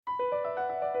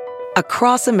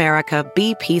Across America,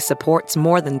 BP supports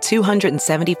more than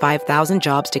 275,000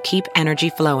 jobs to keep energy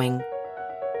flowing.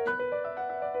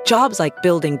 Jobs like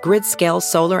building grid-scale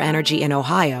solar energy in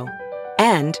Ohio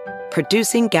and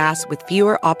producing gas with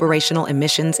fewer operational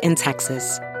emissions in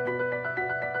Texas.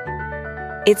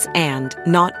 It's and,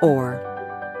 not or.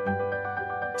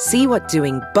 See what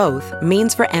doing both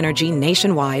means for energy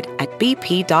nationwide at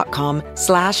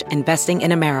bp.com/investing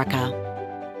in America.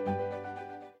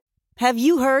 Have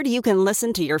you heard you can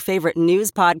listen to your favorite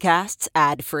news podcasts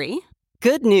ad-free?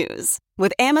 Good news.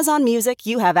 With Amazon Music,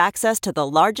 you have access to the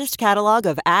largest catalog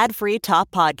of ad-free top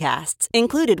podcasts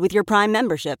included with your Prime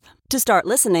membership. To start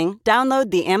listening, download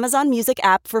the Amazon Music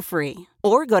app for free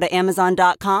or go to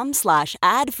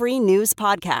amazon.com/ad-free news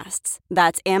podcasts.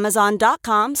 That's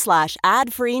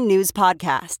amazon.com/ad-free news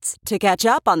podcasts to catch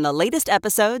up on the latest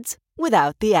episodes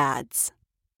without the ads.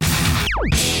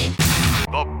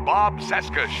 The Bob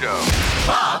Cesca Show.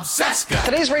 Bob Cesca.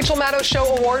 Today's Rachel Maddow Show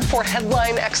Award for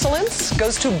Headline Excellence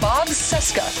goes to Bob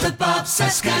Cesca. The Bob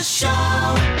Cesca Show.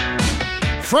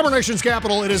 From our nation's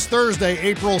capital, it is Thursday,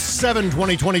 April 7,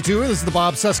 2022. This is the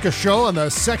Bob Cesca Show on the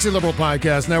Sexy Liberal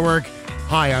Podcast Network.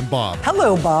 Hi, I'm Bob.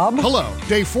 Hello, Bob. Hello.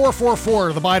 Day 444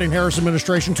 of the Biden-Harris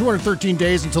administration, 213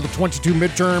 days until the 22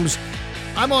 midterms.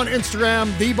 I'm on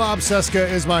Instagram. The Bob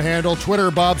Cesca is my handle.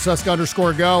 Twitter, Bob Cesca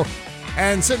 _go.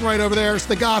 And sitting right over there is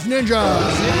the Goth Ninja.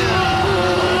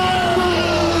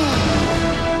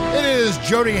 It is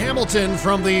Jody Hamilton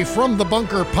from the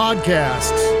Bunker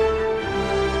podcast.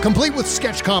 Complete with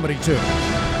sketch comedy, too.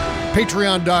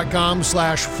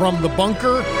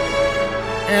 Patreon.com/FromTheBunker.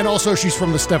 And also, she's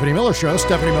from the Stephanie Miller Show,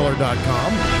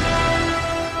 StephanieMiller.com.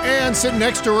 And sitting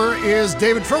next to her is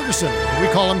David Ferguson. We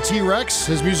call him T-Rex.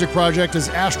 His music project is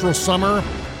Astral Summer.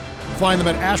 Find them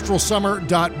at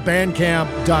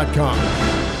astralsummer.bandcamp.com.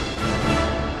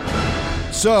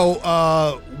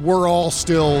 So, we're all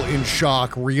still in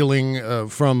shock, reeling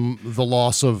from the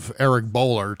loss of Eric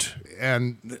Boehlert.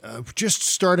 And just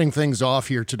starting things off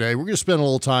here today, we're going to spend a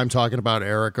little time talking about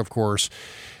Eric, of course.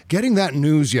 Getting that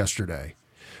news yesterday,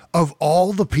 of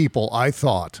all the people I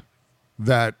thought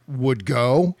that would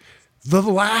go, the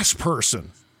last person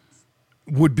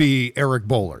would be Eric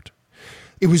Boehlert.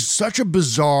 It was such a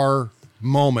bizarre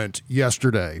moment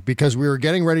yesterday because we were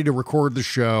getting ready to record the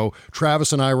show.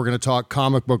 Travis and I were going to talk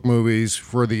comic book movies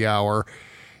for the hour.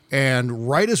 And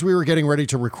right as we were getting ready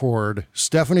to record,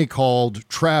 Stephanie called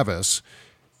Travis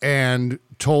and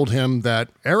told him that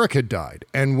Eric had died.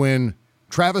 And when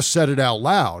Travis said it out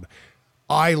loud,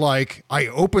 I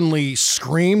openly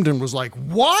screamed and was like,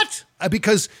 what?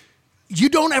 Because you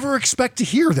don't ever expect to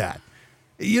hear that.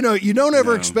 You know, you don't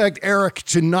ever expect Eric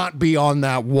to not be on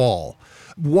that wall,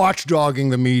 watchdogging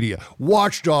the media,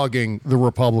 watchdogging the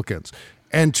Republicans,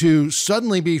 and to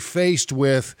suddenly be faced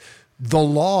with the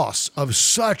loss of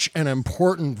such an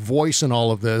important voice in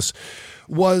all of this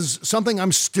was something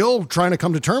I'm still trying to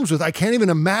come to terms with. I can't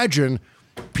even imagine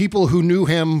people who knew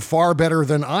him far better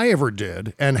than I ever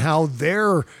did and how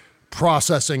they're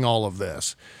processing all of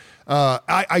this.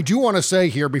 I do want to say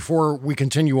here before we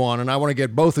continue on, and I want to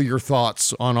get both of your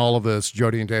thoughts on all of this,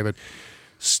 Jody and David.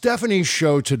 Stephanie's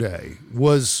show today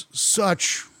was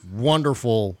such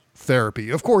wonderful therapy.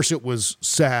 Of course, it was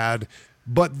sad,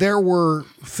 but there were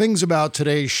things about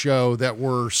today's show that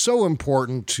were so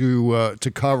important to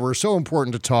cover, so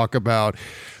important to talk about.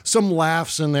 Some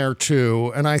laughs in there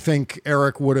too, and I think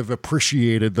Eric would have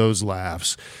appreciated those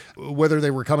laughs, whether they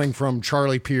were coming from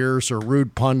Charlie Pierce or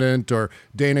Rude Pundit or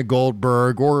Dana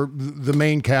Goldberg or the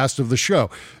main cast of the show.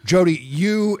 Jody,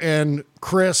 you and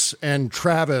Chris and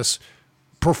Travis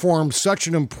performed such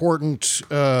an important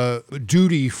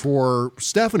duty for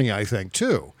Stephanie, I think,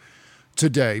 too,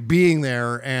 today, being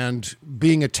there and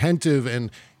being attentive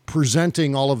and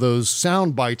presenting all of those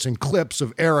sound bites and clips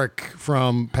of Eric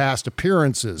from past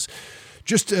appearances.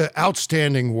 Just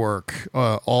outstanding work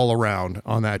all around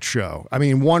on that show. I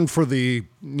mean, one for the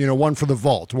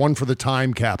vault, one for the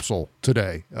time capsule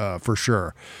today, for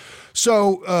sure.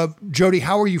 So, Jody,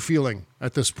 how are you feeling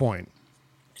at this point?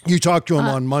 You talked to him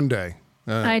on Monday.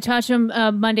 I talked to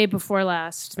him Monday before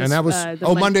last. And that was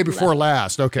Monday before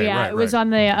last. Okay, yeah, right. It was on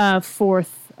the 4th.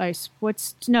 On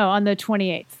the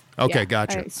 28th. Okay, yeah,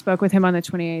 gotcha. I spoke with him on the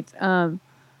 28th.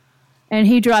 And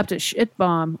he dropped a shit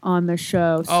bomb on the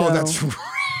show. So. Oh,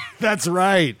 that's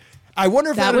right. I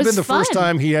wonder if that had been the first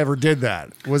time he ever did that.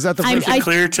 Was that the first time? It's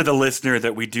clear to the listener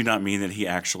that we do not mean that he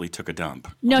actually took a dump.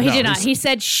 No, he did not. He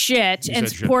said shit.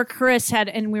 Poor Chris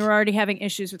and we were already having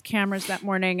issues with cameras that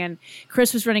morning. And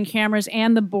Chris was running cameras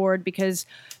and the board because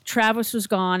Travis was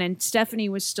gone and Stephanie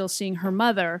was still seeing her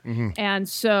mother. Mm-hmm. And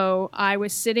so I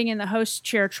was sitting in the host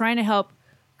chair trying to help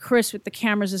Chris with the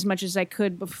cameras as much as I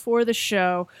could before the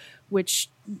show, which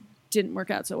didn't work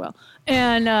out so well.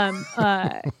 And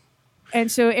and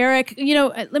so Eric,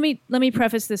 let me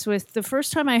preface this with the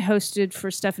first time I hosted for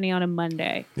Stephanie on a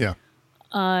Monday. Yeah.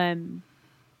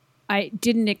 I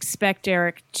didn't expect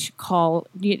Eric to call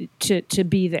to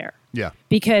be there. Yeah.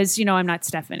 Because I'm not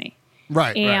Stephanie.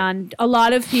 Right. And a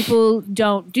lot of people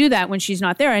don't do that when she's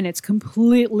not there, and it's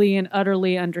completely and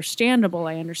utterly understandable.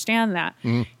 I understand that.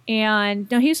 And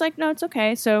he's like, no, it's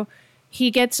okay. So he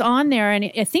gets on there,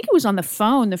 and I think it was on the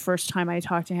phone the first time I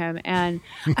talked to him, and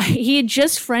he had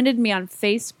just friended me on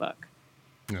Facebook.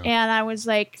 Yeah. And I was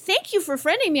like, thank you for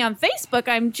friending me on Facebook.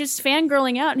 I'm just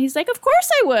fangirling out. And he's like, of course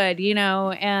I would,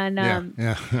 and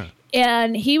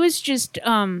and he was just,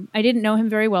 I didn't know him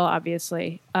very well,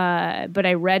 obviously, but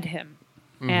I read him.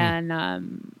 And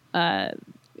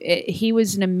he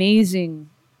was an amazing,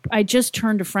 I just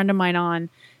turned a friend of mine on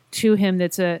to him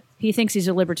he thinks he's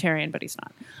a libertarian, but he's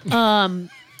not.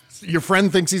 Your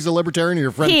friend thinks he's a libertarian, or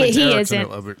your friend thinks Eric's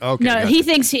isn't. Okay, no, gotcha. he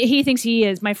thinks he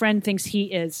is. My friend thinks he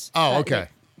is. Oh, okay.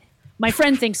 My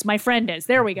friend thinks my friend is.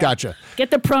 There we go. Gotcha.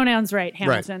 Get the pronouns right,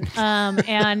 Hamilton.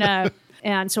 Right.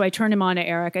 And so I turned him on to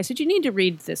Eric. I said, you need to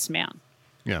read this man.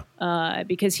 Yeah.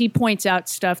 Because he points out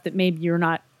stuff that maybe you're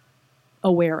not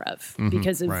aware of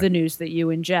because of the news that you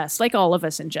ingest, like all of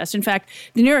us ingest. In fact,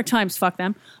 the New York Times, fuck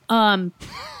them.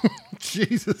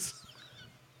 Jesus.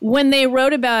 When they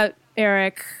wrote about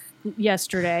Eric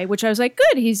yesterday, which I was like,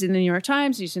 good, he's in the New York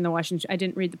Times, he's in the Washington. I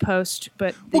didn't read the Post,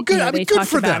 but good. They good talked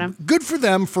for about them. him. Good for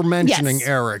them for mentioning Yes.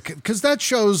 Eric, because that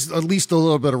shows at least a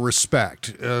little bit of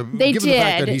respect. Given the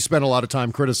fact that he spent a lot of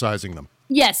time criticizing them.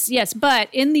 Yes. But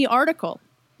in the article,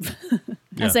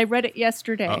 as I read it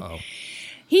yesterday,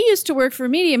 he used to work for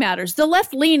Media Matters, the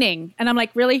left-leaning. And I'm like,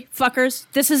 really, fuckers?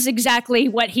 This is exactly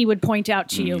what he would point out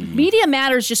to you. Media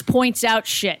Matters just points out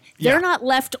shit. They're not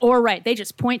left or right. They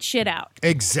just point shit out.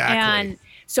 Exactly. And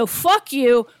so fuck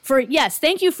you for,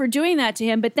 thank you for doing that to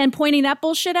him, but then pointing that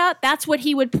bullshit out, that's what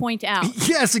he would point out.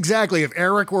 Yes, exactly. If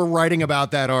Eric were writing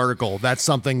about that article, that's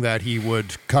something that he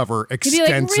would cover extensively.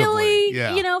 He'd be like, really?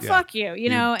 Yeah, fuck you.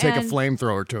 Take a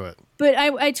flamethrower to it. But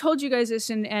I told you guys this,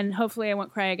 and hopefully I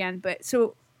won't cry again. But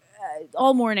so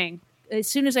all morning, as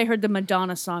soon as I heard the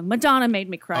Madonna song, Madonna made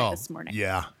me cry this morning.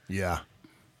 Yeah.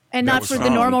 And That not was for the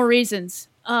fun. normal reasons.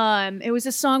 It was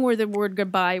a song where the word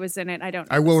goodbye was in it. I don't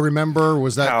know. I will remember.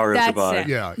 Was that Power of That's Goodbye. it.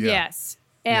 Yeah. Yes.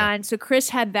 And so Chris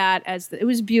had that it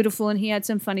was beautiful, and he had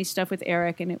some funny stuff with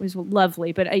Eric, and it was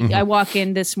lovely. But I walk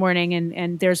in this morning,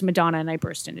 and there's Madonna, and I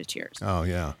burst into tears. Oh,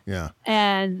 yeah.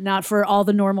 And not for all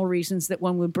the normal reasons that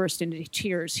one would burst into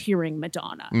tears hearing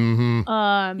Madonna.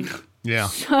 Yeah.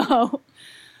 So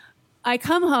I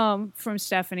come home from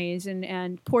Stephanie's,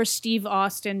 and poor Steve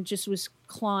Austin just was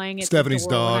clawing at Stephanie's the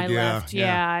door dog, when I left.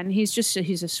 yeah. And he's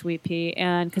a sweet pea,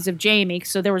 and because of Jamie,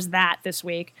 so there was that this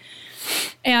week.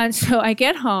 And so I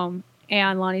get home,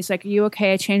 and Lonnie's like, "Are you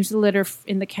okay? I changed the litter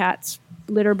in the cat's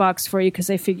litter box for you because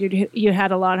I figured you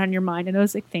had a lot on your mind." And I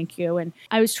was like, "Thank you." And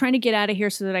I was trying to get out of here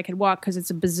so that I could walk because it's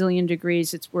a bazillion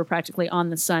degrees. We're practically on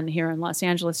the sun here in Los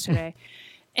Angeles today.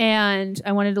 And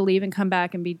I wanted to leave and come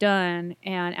back and be done.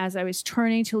 And as I was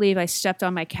turning to leave, I stepped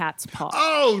on my cat's paw.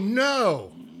 Oh,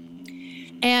 no.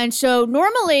 And so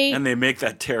normally... And they make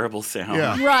that terrible sound.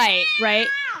 Yeah. Right.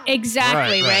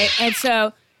 Exactly, right. And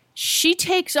so she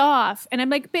takes off, and I'm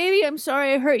like, "Baby, I'm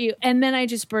sorry I hurt you." And then I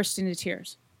just burst into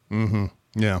tears.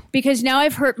 Yeah. Because now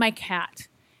I've hurt my cat.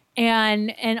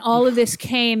 And all of this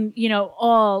came,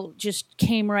 all just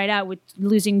came right out with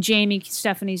losing Jamie,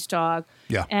 Stephanie's dog,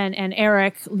 and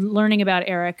Eric, learning about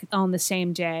Eric on the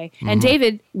same day. And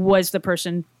David was the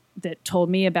person that told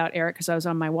me about Eric because I was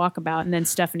on my walkabout, and then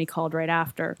Stephanie called right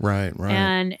after. Right.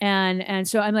 And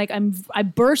so I'm like, I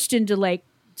burst into like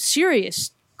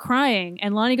serious crying,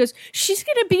 and Lonnie goes, "She's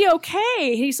gonna be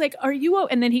okay." He's like, "Are you?"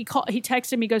 And then he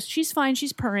texted me, goes, "She's fine,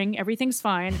 she's purring, everything's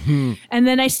fine." And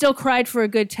then I still cried for a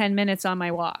good 10 minutes on my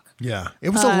walk. Yeah, it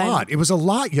was a lot. It was a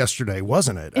lot yesterday,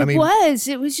 wasn't it?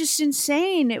 It was just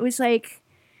insane. It was like,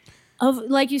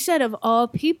 like you said, of all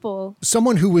people,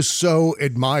 someone who was so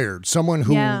admired, someone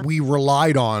who we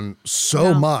relied on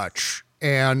so much.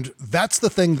 And that's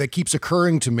the thing that keeps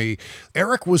occurring to me.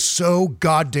 Eric was so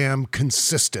goddamn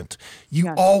consistent.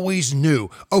 You always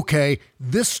knew, okay,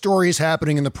 this story is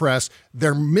happening in the press.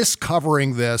 They're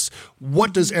miscovering this.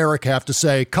 What does Eric have to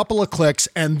say? Couple of clicks,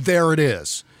 and there it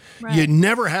is. Right. You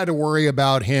never had to worry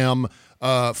about him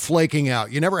flaking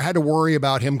out. You never had to worry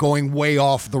about him going way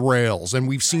off the rails. And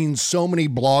we've seen so many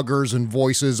bloggers and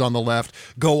voices on the left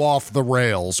go off the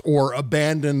rails or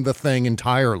abandon the thing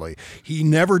entirely. He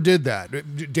never did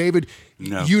that. David,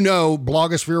 No. you know,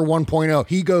 Blogosphere 1.0,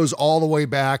 he goes all the way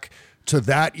back to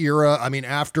that era. I mean,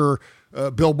 after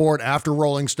Billboard, after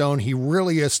Rolling Stone, he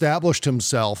really established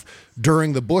himself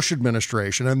during the Bush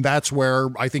administration. And that's where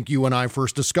I think you and I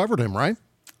first discovered him, right?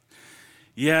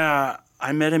 Yeah,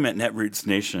 I met him at Netroots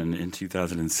Nation in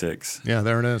 2006. Yeah,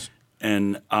 there it is.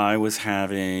 And I was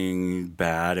having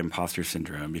bad imposter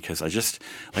syndrome because I just,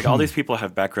 like, all these people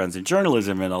have backgrounds in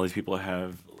journalism and all these people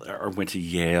have, or went to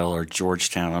Yale or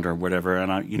Georgetown or whatever.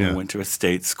 And I, went to a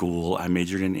state school. I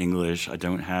majored in English. I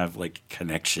don't have, like,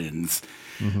 connections.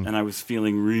 And I was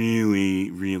feeling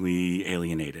really, really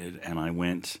alienated. And I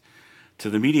went to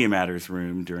the Media Matters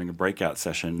room during a breakout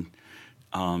session.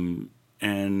 I'm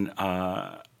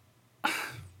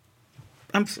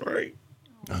sorry.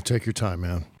 Oh, take your time,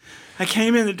 man. I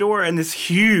came in the door and this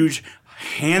huge,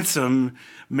 handsome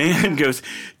man goes,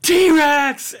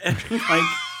 T-Rex! And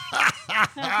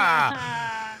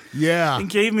Yeah. and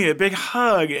gave me a big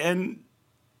hug. And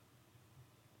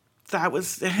that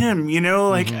was him,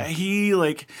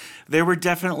 there were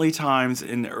definitely times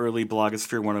in the early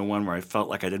Blogosphere 101 where I felt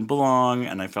like I didn't belong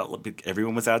and I felt like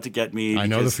everyone was out to get me. I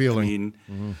know the feeling.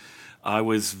 I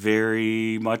was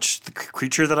very much the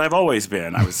creature that I've always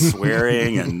been. I was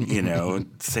swearing and,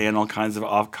 saying all kinds of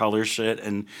off-color shit.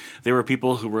 And there were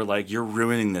people who were like, you're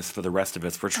ruining this for the rest of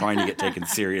us. We're trying to get taken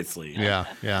seriously. Yeah.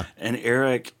 And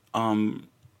Eric,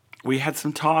 we had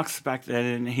some talks back then,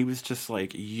 and he was just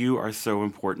like, you are so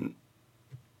important.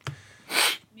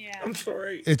 I'm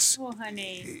sorry. It's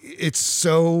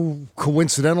so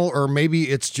coincidental, or maybe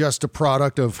it's just a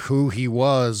product of who he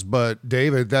was. But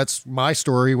David, that's my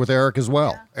story with Eric as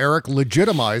well. Yeah. Eric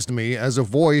legitimized me as a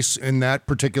voice in that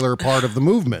particular part of the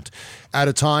movement at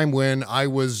a time when I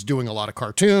was doing a lot of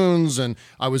cartoons and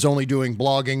I was only doing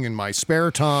blogging in my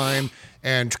spare time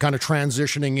and kind of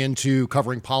transitioning into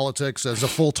covering politics as a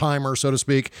full-timer, so to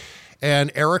speak.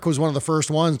 And Eric was one of the first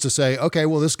ones to say, okay,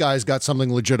 well, this guy's got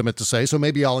something legitimate to say, so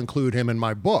maybe I'll include him in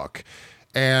my book.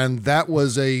 And that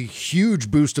was a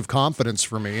huge boost of confidence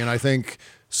for me. And I think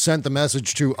sent the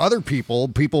message to other people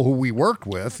who we worked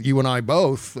with, you and I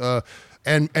both,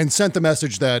 and sent the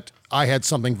message that I had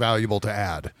something valuable to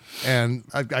add. And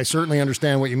I certainly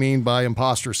understand what you mean by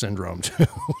imposter syndrome, too.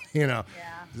 I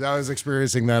was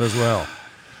experiencing that as well.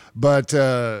 But,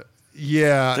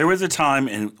 yeah. There was a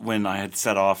time when I had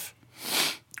set off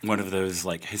one of those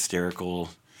like hysterical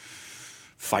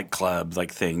Fight Club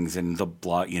like things and the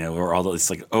blog, or all those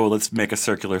like, oh, let's make a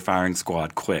circular firing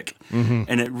squad quick.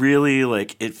 And it really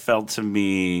it felt to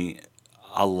me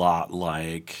a lot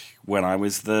like when I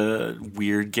was the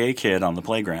weird gay kid on the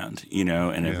playground,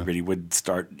 and everybody would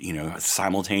start,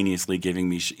 simultaneously giving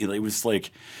me it was like,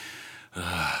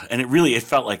 and it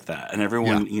felt like that. And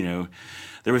everyone,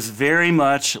 there was very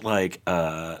much like,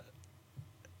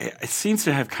 it seems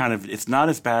to have it's not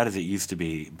as bad as it used to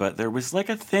be, but there was like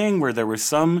a thing where there were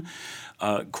some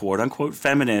quote unquote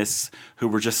feminists who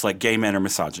were just like, gay men are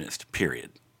misogynist, period.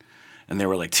 And they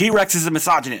were like, T-Rex is a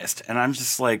misogynist. And I'm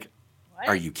just like, what?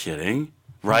 Are you kidding?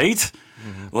 Right?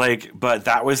 But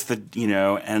that was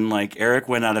and like Eric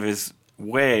went out of his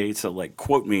way to like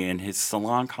quote me in his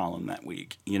Salon column that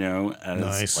week, as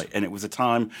nice. And it was a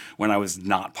time when I was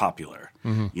not popular,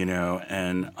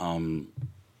 and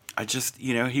I just,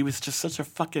 he was just such a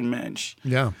fucking mensch.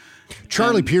 Yeah.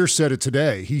 Charlie Pierce said it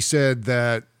today. He said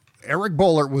that Eric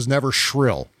Boehlert was never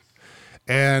shrill.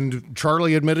 And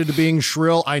Charlie admitted to being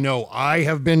shrill. I know I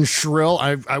have been shrill.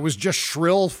 I was just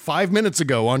shrill 5 minutes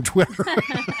ago on Twitter.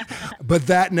 But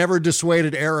that never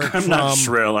dissuaded Eric I'm not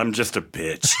shrill. I'm just a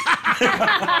bitch.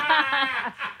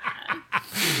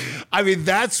 I mean,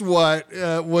 that's what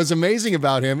was amazing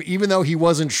about him. Even though he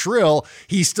wasn't shrill,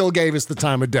 he still gave us the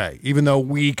time of day, even though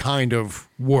we kind of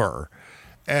were.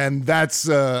 And that's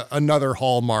another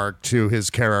hallmark to his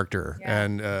character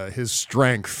and his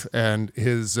strength and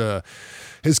his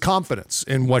confidence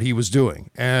in what he was doing,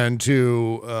 and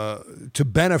to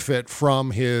benefit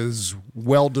from his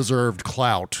well-deserved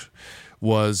clout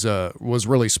was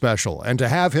really special. And to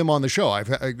have him on the show,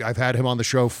 I've had him on the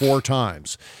show 4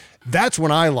 times. That's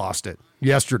when I lost it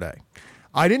yesterday.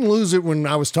 I didn't lose it when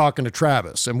I was talking to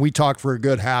Travis, and we talked for a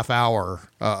good half hour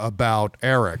about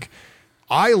Eric.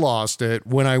 I lost it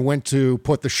when I went to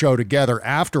put the show together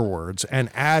afterwards and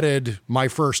added my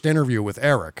first interview with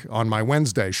Eric on my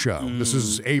Wednesday show. This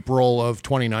is April of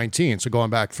 2019, so going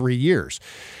back 3 years.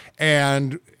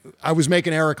 And I was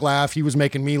making Eric laugh. He was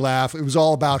making me laugh. It was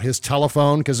all about his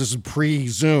telephone because this is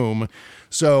pre-Zoom.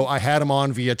 So I had him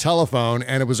on via telephone,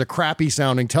 and it was a crappy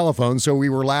sounding telephone. So we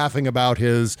were laughing about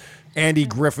his Andy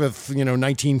Griffith,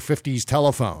 1950s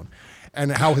telephone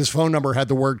and how his phone number had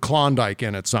the word Klondike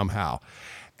in it somehow.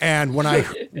 And when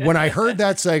I heard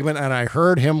that segment and I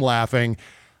heard him laughing,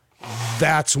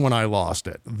 that's when I lost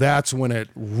it. That's when it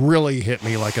really hit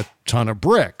me like a ton of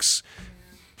bricks.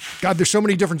 God, there's so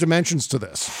many different dimensions to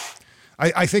this.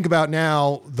 I think about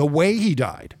now the way he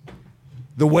died.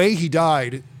 The way he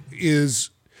died is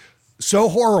so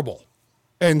horrible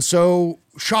and so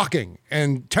shocking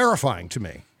and terrifying to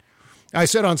me. I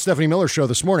said on Stephanie Miller's show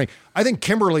this morning, I think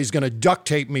Kimberly's going to duct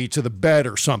tape me to the bed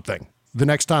or something the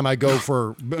next time I'm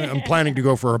planning to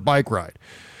go for a bike ride.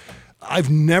 I've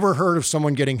never heard of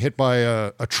someone getting hit by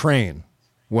a train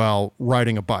while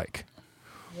riding a bike.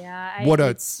 Yeah,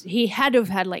 he had to have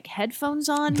had like headphones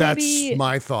on. Maybe. That's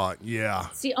my thought. Yeah,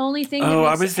 it's the only thing. Oh,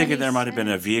 I was thinking there might have been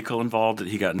a vehicle involved that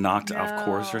he got knocked off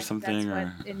course or something.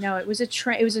 No, it was a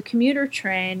train. It was a commuter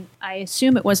train. I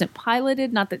assume it wasn't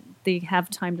piloted. Not that they have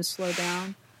time to slow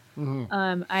down.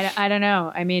 Mm-hmm. I don't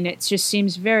know. I mean, it just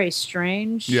seems very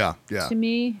strange. Yeah. To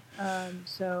me.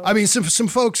 So I mean, some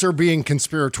folks are being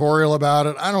conspiratorial about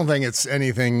it. I don't think it's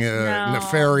anything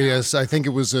nefarious. I think it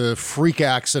was a freak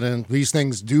accident. These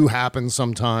things do happen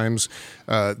sometimes.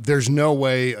 There's no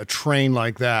way a train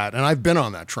like that, and I've been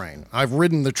on that train. I've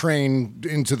ridden the train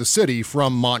into the city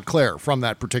from Montclair, from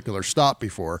that particular stop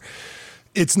before.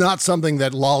 It's not something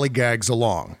that lollygags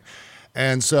along.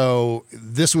 And so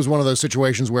this was one of those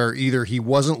situations where either he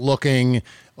wasn't looking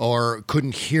or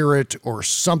couldn't hear it or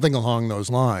something along those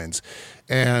lines.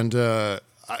 And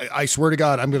I swear to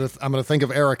God, I'm gonna think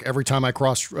of Eric every time I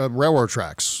cross railroad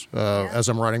tracks as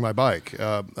I'm riding my bike.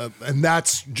 And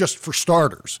that's just for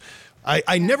starters.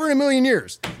 I never in a million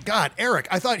years. God, Eric,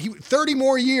 I thought 30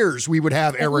 more years we would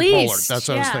have Eric Boehlert. That's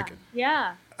what I was thinking.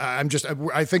 Yeah.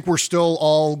 I think we're still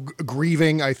all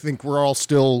grieving. I think we're all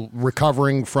still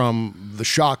recovering from the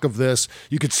shock of this.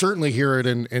 You could certainly hear it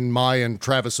in my and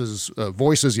Travis's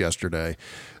voices yesterday.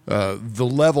 The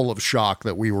level of shock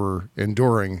that we were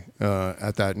enduring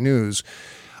at that news.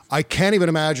 I can't even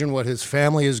imagine what his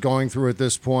family is going through at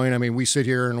this point. I mean, we sit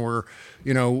here and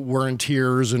we're in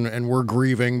tears and we're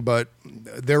grieving, but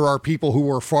there are people who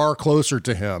are far closer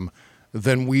to him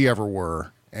than we ever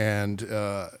were. And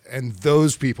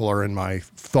those people are in my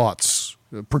thoughts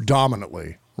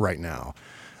predominantly right now.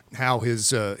 How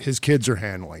his kids are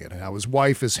handling it, and how his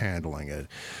wife is handling it.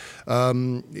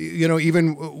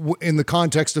 Even in the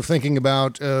context of thinking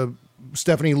about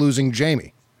Stephanie losing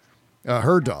Jamie,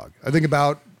 her dog. I think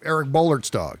about Eric Boehlert's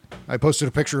dog. I posted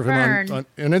a picture of him on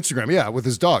Instagram. Yeah, with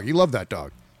his dog. He loved that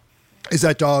dog.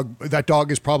 That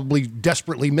dog is probably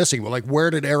desperately missing. Well, like, where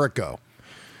did Eric go?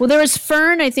 Well, there was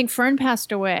Fern. I think Fern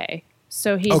passed away,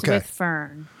 so he's with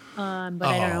Fern. But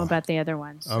I don't know about the other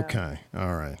ones. So. Okay,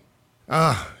 all right.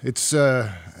 It's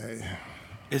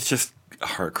just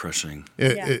heart crushing.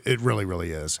 It really,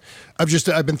 really is.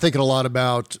 I've been thinking a lot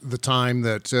about the time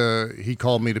that he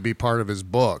called me to be part of his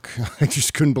book. I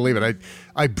just couldn't believe it.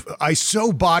 I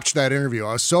so botched that interview.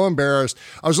 I was so embarrassed.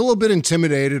 I was a little bit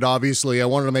intimidated, obviously. I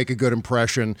wanted to make a good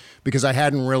impression because I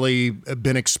hadn't really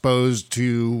been exposed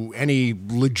to any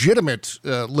legitimate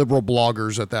liberal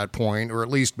bloggers at that point, or at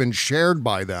least been shared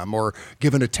by them or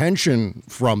given attention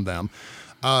from them.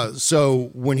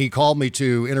 So when he called me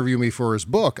to interview me for his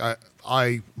book,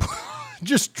 I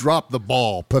just dropped the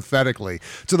ball pathetically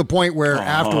to the point where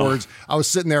afterwards I was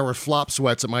sitting there with flop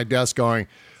sweats at my desk going,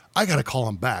 I got to call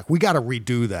him back. We got to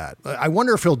redo that. I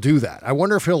wonder if he'll do that. I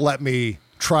wonder if he'll let me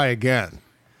try again.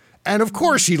 And of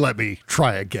course he let me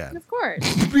try again. Of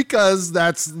course. Because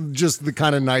that's just the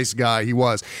kind of nice guy he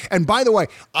was. And by the way,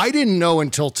 I didn't know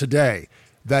until today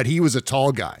that he was a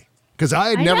tall guy. Because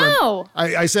I know.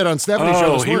 I said on Stephanie's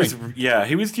show this morning.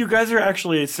 He was. You guys are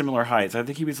actually at similar heights. I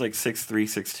think he was like 6'3",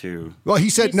 6'2". Well, he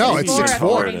said no. It's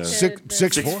 6'4".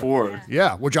 6'4".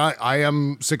 Yeah, which I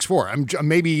am 6'4". I'm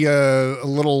maybe a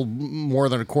little more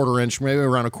than a quarter inch, maybe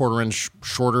around a quarter inch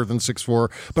shorter than 6'4",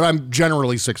 but I'm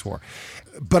generally 6'4".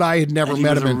 But I had never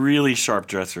met him. He was a really sharp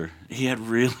dresser. He had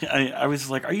really. I was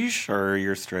like, "Are you sure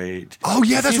you're straight?" Oh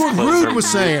yeah, that's what Rude was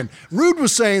saying. Rude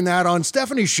was saying that on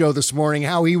Stephanie's show this morning.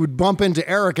 How he would bump into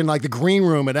Eric in like the green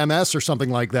room at MS or something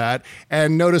like that,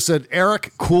 and notice that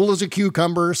Eric, cool as a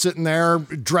cucumber, sitting there,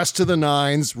 dressed to the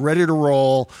nines, ready to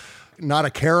roll, not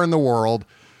a care in the world.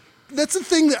 That's the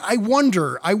thing that I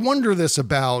wonder. I wonder this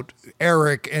about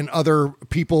Eric and other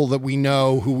people that we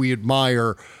know who we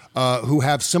admire. Who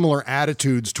have similar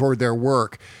attitudes toward their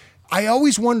work. I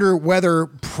always wonder whether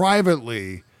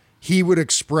privately he would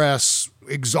express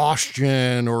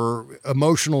exhaustion or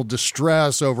emotional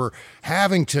distress over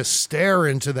having to stare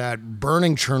into that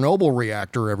burning Chernobyl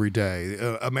reactor every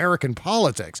day. American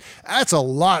politics. That's a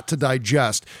lot to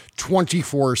digest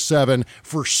 24/7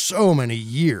 for so many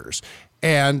years.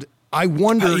 And I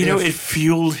wonder it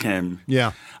fueled him.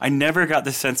 Yeah. I never got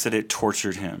the sense that it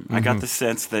tortured him. I got the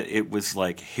sense that it was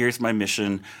like, here's my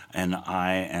mission, and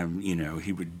I am,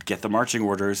 he would get the marching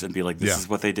orders and be like, this is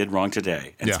what they did wrong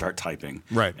today, and start typing.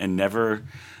 Right. And never,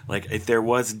 like, if there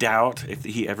was doubt, if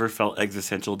he ever felt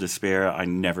existential despair, I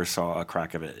never saw a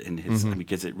crack of it in his,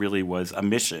 because it really was a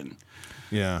mission.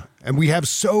 Yeah. And we have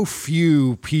so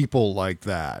few people like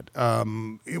that.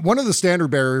 One of the standard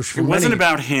bearers for It wasn't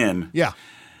about him. Yeah.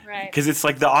 Because it's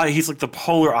like he's like the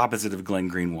polar opposite of Glenn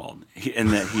Greenwald, in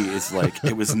that he is like,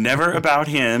 it was never about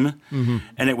him,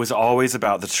 and it was always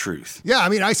about the truth. Yeah, I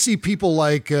mean, I see people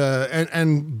like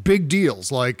and big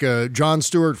deals like Jon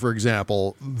Stewart, for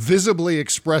example, visibly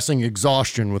expressing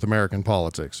exhaustion with American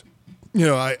politics.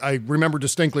 I remember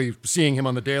distinctly seeing him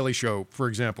on The Daily Show, for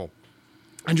example,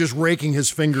 and just raking his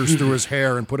fingers through his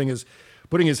hair and putting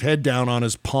his head down on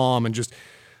his palm and just.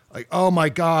 Like, oh my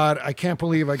God, I can't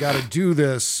believe I got to do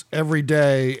this every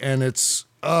day, and it's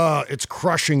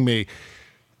crushing me.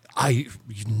 You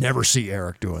never see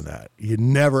Eric doing that. You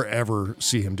never ever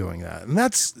see him doing that, and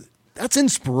that's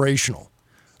inspirational.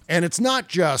 And it's not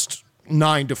just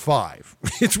 9 to 5.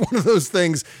 It's one of those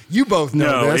things you both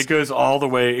know. No, it goes all the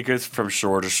way. It goes from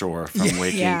shore to shore, from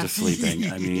waking to sleeping.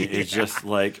 I mean, it's just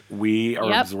like we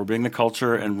are absorbing the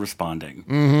culture and responding.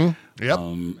 Mm-hmm. Yep.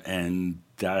 And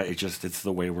that it's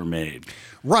the way we're made.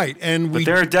 Right. But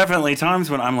there are definitely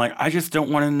times when I'm like, I just don't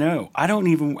want to know.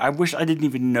 I wish I didn't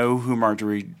even know who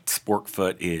Marjorie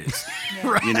Sporkfoot is.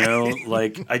 Right.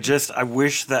 Like I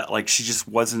wish that like she just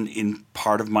wasn't in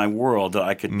part of my world, that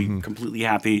I could be completely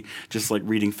happy just like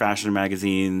reading fashion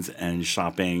magazines and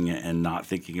shopping and not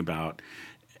thinking about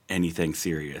anything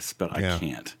serious, but I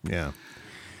can't. Yeah.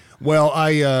 Well,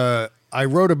 I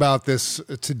wrote about this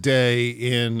today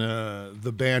in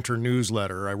the Banter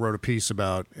newsletter. I wrote a piece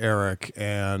about Eric,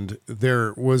 and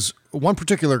there was one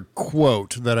particular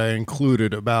quote that I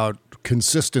included about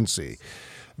consistency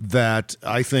that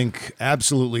I think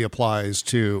absolutely applies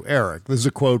to Eric. This is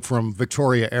a quote from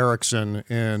Victoria Erickson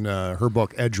in her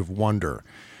book, Edge of Wonder.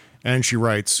 And she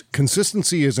writes,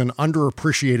 "Consistency is an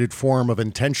underappreciated form of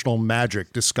intentional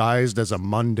magic disguised as a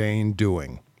mundane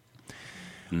doing."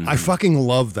 I fucking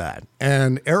love that.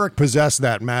 And Eric possessed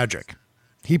that magic.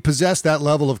 He possessed that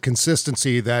level of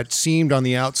consistency that seemed on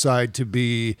the outside to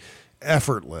be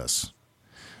effortless.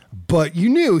 But you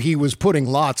knew he was putting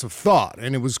lots of thought,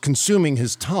 and it was consuming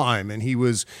his time, and he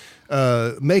was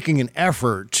making an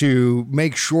effort to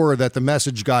make sure that the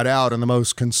message got out in the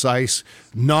most concise,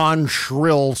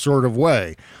 non-shrill sort of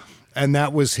way. And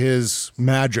that was his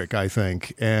magic, I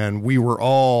think, and we were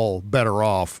all better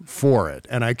off for it.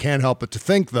 And I can't help but to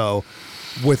think, though,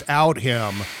 without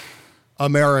him,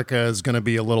 America is going to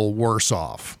be a little worse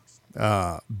off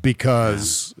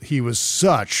because he was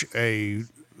such I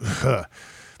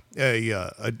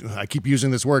keep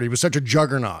using this word. He was such a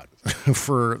juggernaut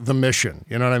for the mission.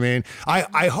 You know what I mean?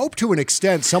 I hope to an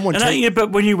extent someone.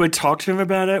 But when you would talk to him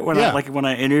about it, when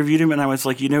I interviewed him, and I was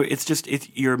like,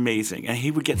 you're amazing, and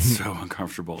he would get so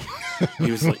uncomfortable. He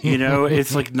was like,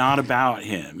 it's like not about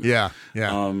him. Yeah.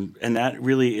 And that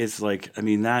really is like, I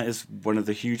mean, that is one of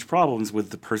the huge problems with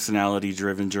the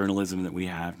personality-driven journalism that we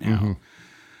have now. Mm-hmm.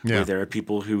 Yeah. Where there are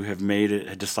people who have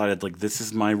decided like, this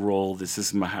is my role, this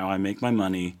is how I make my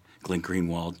money, Glenn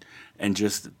Greenwald, and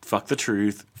just fuck the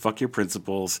truth, fuck your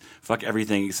principles, fuck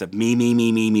everything except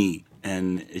me.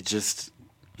 And it just...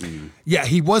 Yeah,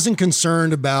 he wasn't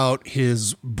concerned about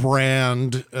his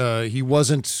brand. He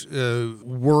wasn't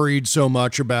worried so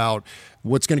much about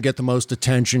what's going to get the most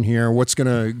attention here, what's going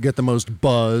to get the most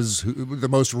buzz, the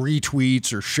most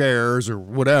retweets or shares or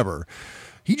whatever.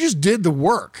 He just did the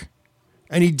work.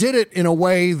 And he did it in a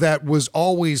way that was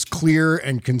always clear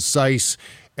and concise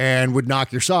and would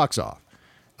knock your socks off.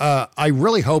 I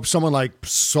really hope someone like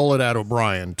Soledad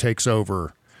O'Brien takes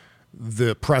over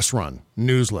the Press Run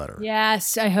newsletter.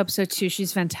 Yes, I hope so too.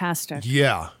 She's fantastic.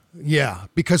 Yeah,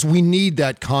 because we need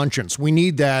that conscience. We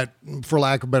need that, for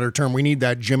lack of a better term, we need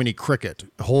that Jiminy Cricket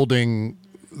holding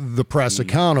the press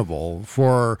accountable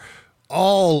for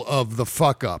all of the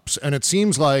fuck-ups. And it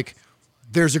seems like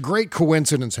there's a great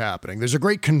coincidence happening. There's a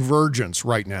great convergence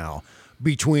right now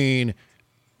between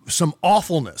some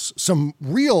awfulness, some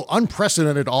real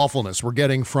unprecedented awfulness we're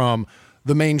getting from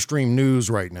the mainstream news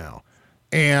right now,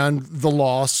 and the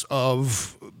loss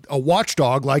of a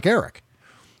watchdog like Eric.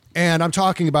 And I'm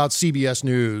talking about CBS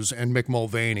News and Mick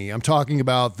Mulvaney. I'm talking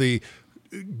about the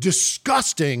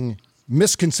disgusting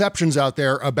misconceptions out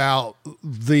there about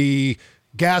the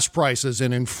gas prices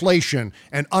and inflation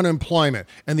and unemployment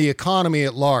and the economy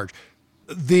at large.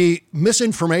 The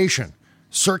misinformation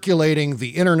circulating the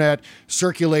internet,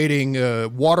 circulating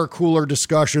water cooler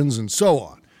discussions and so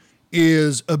on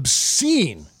is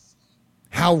obscene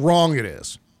how wrong it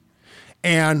is.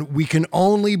 And we can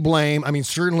only blame,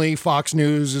 certainly Fox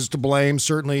News is to blame.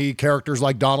 Certainly characters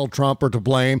like Donald Trump are to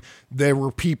blame. There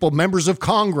were people, members of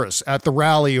Congress at the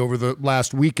rally over the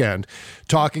last weekend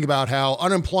talking about how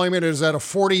unemployment is at a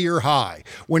 40-year high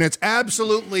when it's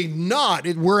absolutely not.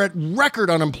 We're at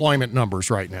record unemployment numbers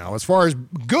right now, as far as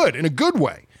good, in a good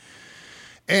way.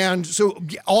 And so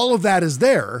all of that is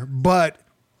there, but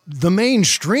the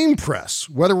mainstream press,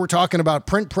 whether we're talking about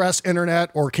print press, internet,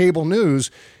 or cable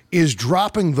news, is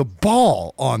dropping the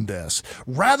ball on this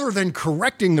rather than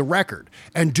correcting the record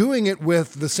and doing it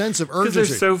with the sense of urgency. Because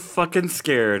they're so fucking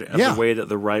scared of the way that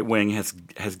the right wing has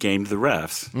gamed the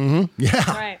refs. Mm-hmm.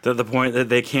 Yeah. Right. To the point that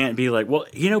they can't be like, well,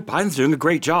 Biden's doing a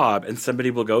great job. And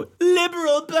somebody will go,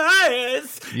 liberal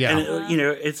bias. Yeah. And,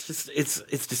 it's just,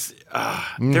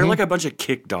 they're like a bunch of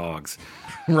kick dogs.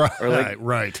 Right. Or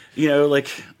right. Like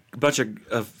a bunch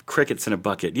of crickets in a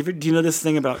bucket. Do you know this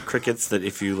thing about crickets that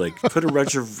if you put a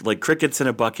bunch of crickets in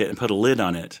a bucket and put a lid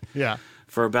on it,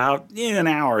 for about an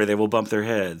hour they will bump their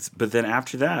heads, but then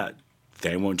after that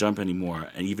they won't jump anymore.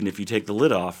 And even if you take the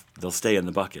lid off, they'll stay in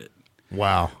the bucket.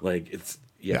 Wow.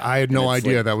 I had no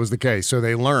idea that was the case. So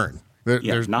they learn.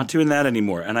 There's not doing that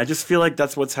anymore. And I just feel like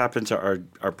that's what's happened to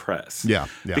our press. Yeah.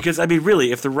 Because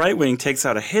really, if the right wing takes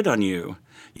out a hit on you,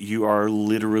 you are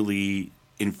literally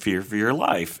in fear for your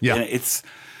life. Yeah. And it's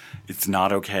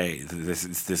not okay.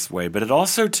 This way. But it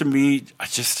also, to me,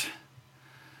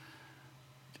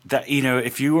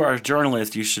 if you are a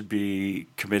journalist, you should be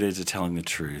committed to telling the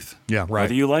truth. Yeah, right.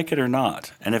 Whether you like it or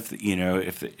not. And if the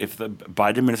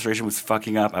Biden administration was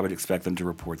fucking up, I would expect them to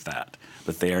report that.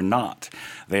 But they are not.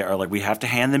 They are we have to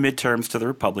hand the midterms to the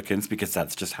Republicans because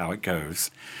that's just how it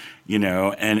goes.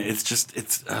 And it's just,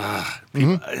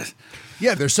 people,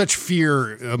 Yeah, there's such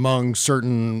fear among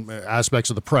certain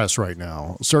aspects of the press right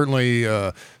now. Certainly,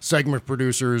 segment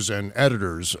producers and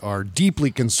editors are deeply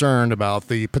concerned about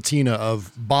the patina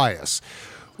of bias.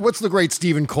 What's the great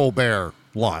Stephen Colbert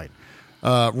line?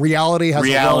 Reality has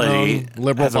a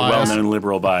well-known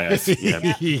liberal bias.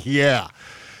 Yeah.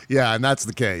 Yeah, and that's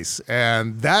the case.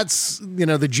 And that's,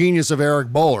 the genius of Eric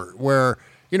Boehlert, where,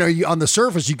 on the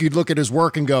surface, you could look at his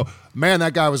work and go, man,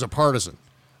 that guy was a partisan.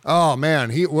 Oh,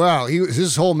 man,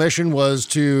 his whole mission was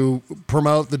to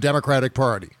promote the Democratic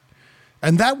Party.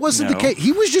 And that wasn't the case.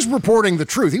 He was just reporting the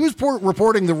truth. He was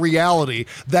reporting the reality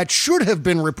that should have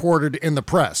been reported in the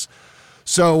press.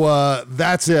 So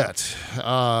that's it.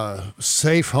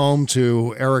 Safe home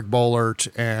to Eric Boehlert,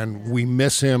 and we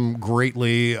miss him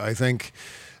greatly. I think,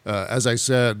 as I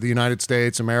said, the United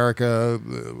States, America,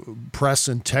 press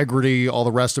integrity, all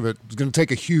the rest of it is going to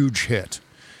take a huge hit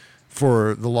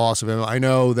for the loss of him. I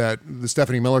know that the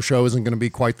Stephanie Miller Show isn't going to be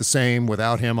quite the same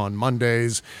without him on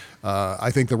Mondays.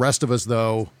 I think the rest of us,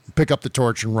 though, pick up the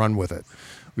torch and run with it.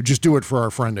 We just do it for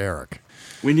our friend Eric.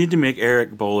 We need to make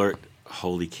Eric Boehlert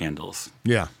holy candles.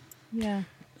 Yeah. Yeah.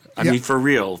 I mean, for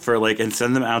real, and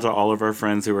send them out to all of our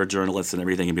friends who are journalists and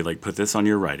everything and be like, put this on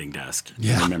your writing desk.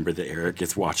 Yeah. And remember that Eric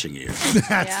is watching you.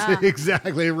 That's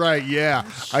exactly right. Yeah.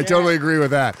 Sure. I totally agree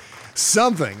with that.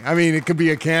 Something. I mean, it could be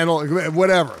a candle,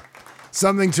 whatever.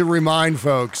 Something to remind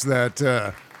folks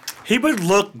that he would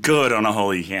look good on a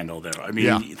holy candle, though. I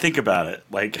mean, think about it.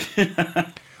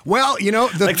 Well,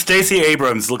 Stacey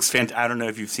Abrams looks fantastic. I don't know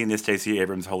if you've seen the Stacey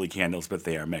Abrams holy candles, but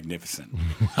they are magnificent.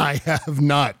 I have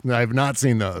not. I have not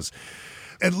seen those.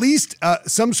 At least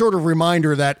some sort of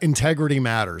reminder that integrity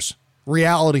matters.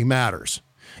 Reality matters.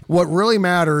 What really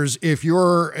matters, if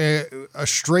you're a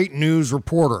straight news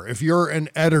reporter, if you're an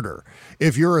editor,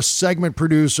 if you're a segment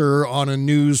producer on a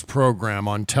news program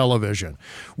on television,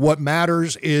 what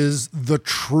matters is the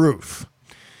truth.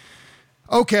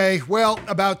 Okay, well,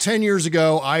 about 10 years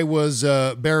ago, I was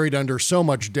buried under so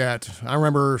much debt. I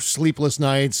remember sleepless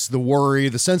nights, the worry,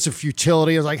 the sense of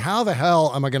futility. I was like, how the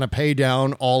hell am I going to pay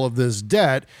down all of this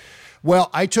debt?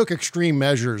 Well, I took extreme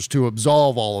measures to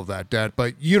absolve all of that debt,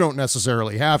 but you don't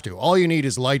necessarily have to. All you need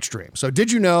is Lightstream. So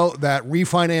did you know that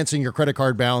refinancing your credit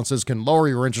card balances can lower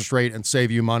your interest rate and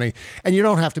save you money? And you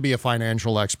don't have to be a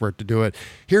financial expert to do it.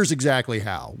 Here's exactly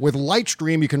how. With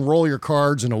Lightstream, you can roll your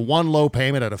cards into one low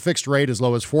payment at a fixed rate as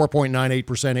low as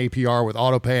 4.98% APR with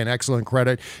autopay and excellent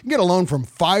credit. You can get a loan from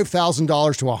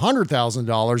 $5,000 to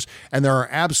 $100,000, and there are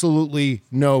absolutely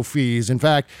no fees. In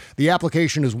fact, the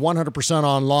application is 100%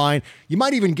 online. You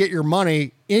might even get your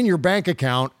money in your bank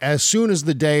account as soon as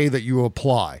the day that you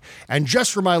apply. And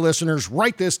just for my listeners,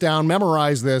 write this down,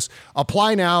 memorize this,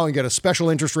 apply now and get a special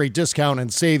interest rate discount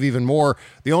and save even more.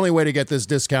 The only way to get this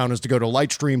discount is to go to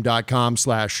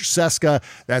lightstream.com/Cesca.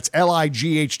 That's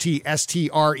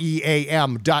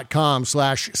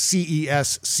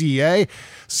lightstream.com/CESCA.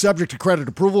 Subject to credit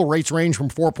approval, rates range from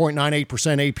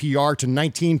 4.98% APR to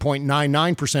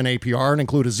 19.99% APR and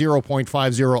include a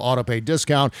 0.50 autopay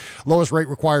discount. Lowest rate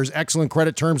requires excellent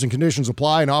credit. Terms and conditions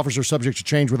apply, and offers are subject to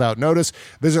change without notice.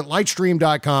 Visit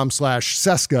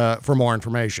lightstream.com/Cesca for more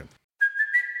information.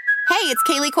 Hey, it's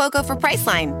Kaylee Cuoco for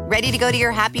Priceline. Ready to go to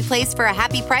your happy place for a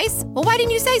happy price? Well, why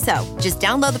didn't you say so? Just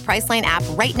download the Priceline app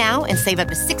right now and save up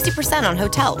to 60% on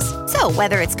hotels. So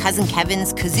whether it's Cousin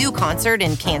Kevin's Kazoo Concert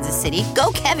in Kansas City,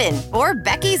 go Kevin, or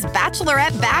Becky's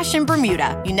Bachelorette Bash in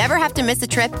Bermuda, you never have to miss a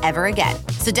trip ever again.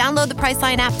 So download the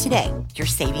Priceline app today. Your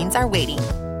savings are waiting.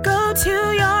 Go to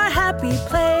your happy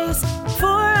place for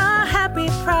a happy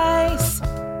price.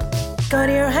 Go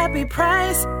to your happy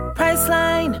price,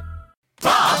 Priceline.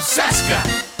 Bob Cesca.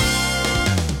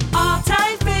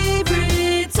 All-time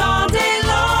favorites all day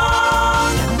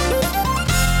long.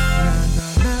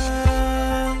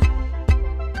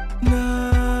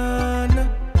 Na na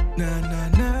na na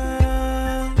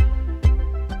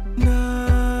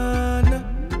na na.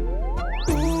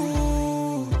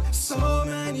 Ooh, so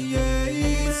many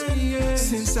years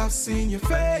since I've seen your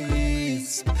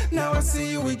face. Now I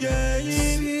see you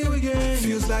again.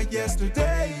 Feels like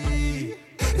yesterday.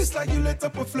 It's like you lit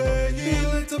up a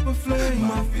flame.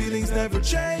 My feelings never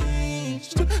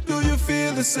changed. Do you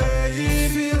feel the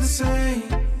same?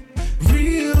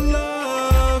 Real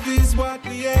love is what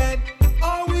we had.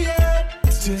 All we had.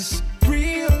 Just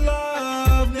real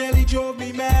love nearly drove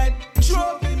me mad.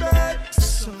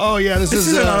 Oh, yeah, this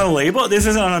isn't on a label. This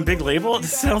isn't on a big label.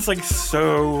 This sounds like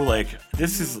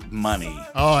this is money.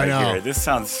 Oh, I know. Here. This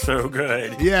sounds so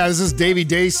good. Yeah, this is Davey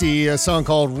Dacey, a song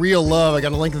called Real Love. I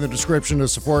got a link in the description to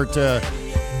support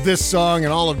this song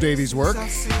and all of Davey's work.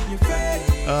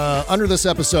 Under this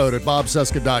episode at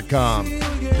bobcesca.com.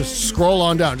 Just scroll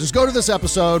on down. Just go to this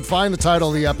episode, find the title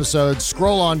of the episode,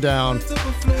 scroll on down,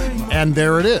 and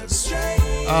there it is.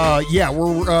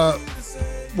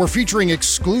 We're featuring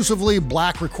exclusively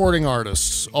black recording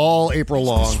artists all April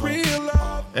long.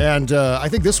 And I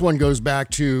think this one goes back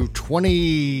to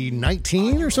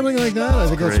 2019 or something like that. I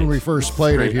think that's when we first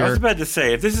played it here. I was about to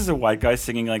say, if this is a white guy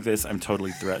singing like this, I'm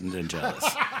totally threatened and jealous.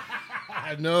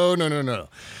 No.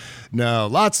 No,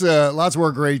 lots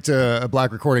more great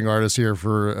black recording artists here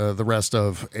for the rest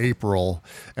of April.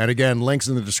 And again, links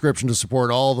in the description to support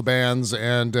all the bands.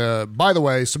 And by the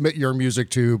way, submit your music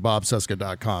to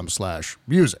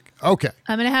bobcesca.com/music. Okay.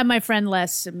 I'm going to have my friend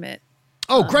Les submit.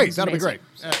 Oh, great. That'll be great.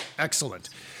 Excellent.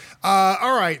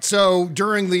 All right. So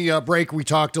during the break, we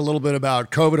talked a little bit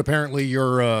about COVID. Apparently,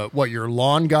 your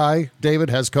lawn guy, David,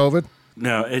 has COVID.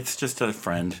 No, it's just a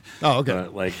friend. Oh, okay.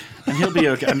 And he'll be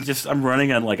okay. I'm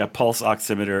running on a pulse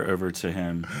oximeter over to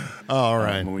him. All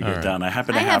right. When we get done, I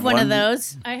happen to I have have one of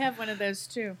those. I have one of those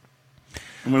too.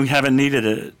 We haven't needed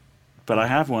it, but I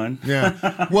have one.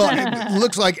 Yeah. Well, it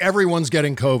looks like everyone's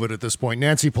getting COVID at this point.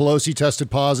 Nancy Pelosi tested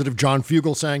positive. John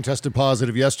Fugelsang tested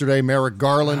positive yesterday. Merrick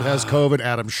Garland has COVID.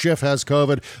 Adam Schiff has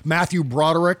COVID. Matthew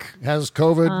Broderick has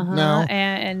COVID now.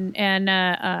 And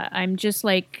I'm just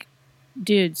like,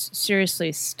 dudes,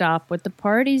 seriously, stop with the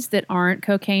parties that aren't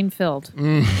cocaine filled.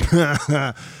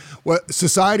 Well,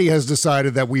 society has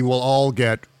decided that we will all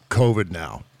get COVID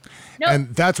now. Nope.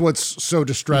 And that's what's so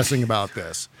distressing about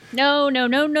this. No. I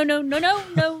know.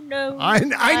 I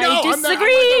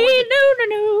disagree.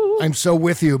 No. I'm so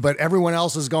with you, but everyone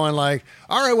else is going like,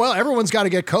 all right, well, everyone's got to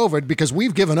get COVID because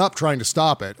we've given up trying to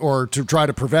stop it or to try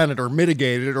to prevent it or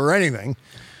mitigate it or anything.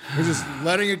 We're just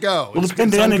letting it go. Well, the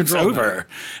pandemic's over.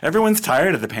 Everyone's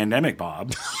tired of the pandemic,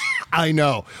 Bob. I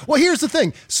know. Well, here's the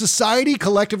thing. Society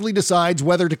collectively decides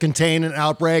whether to contain an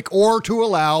outbreak or to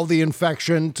allow the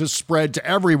infection to spread to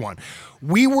everyone.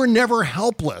 We were never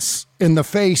helpless in the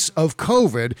face of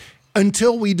COVID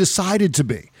until we decided to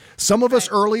be. Some of us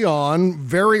early on,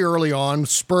 very early on,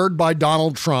 spurred by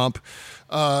Donald Trump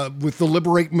with the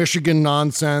Liberate Michigan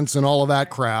nonsense and all of that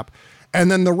crap.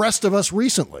 and then the rest of us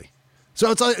recently.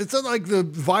 So it's not like the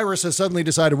virus has suddenly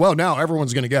decided, well, now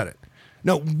everyone's going to get it.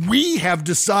 No, we have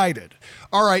decided,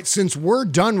 all right, since we're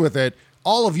done with it,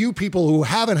 all of you people who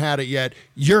haven't had it yet,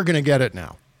 you're going to get it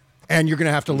now. And you're going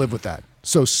to have to live with that.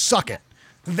 So suck it.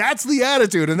 That's the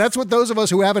attitude. And that's what those of us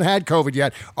who haven't had COVID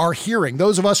yet are hearing.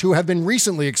 Those of us who have been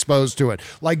recently exposed to it.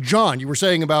 Like John, you were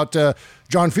saying about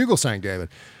John Fugelsang, David.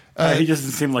 He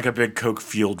doesn't seem like a big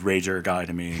coke-fueled rager guy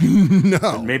to me. No.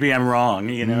 But maybe I'm wrong,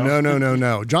 you know?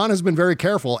 No. John has been very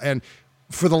careful. And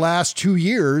for the last 2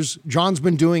 years, John's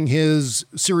been doing his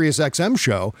Sirius XM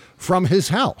show from his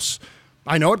house.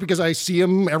 I know it because I see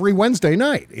him every Wednesday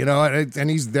night, you know, and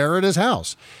he's there at his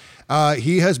house.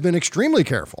 He has been extremely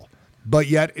careful, but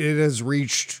yet it has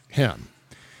reached him.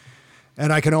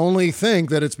 And I can only think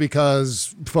that it's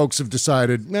because folks have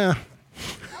decided, nah,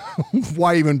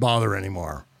 why even bother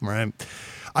anymore, right?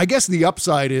 I guess the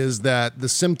upside is that the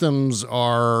symptoms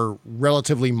are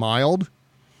relatively mild.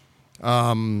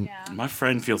 My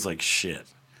friend feels like shit.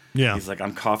 Yeah. He's like,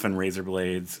 I'm coughing razor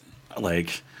blades.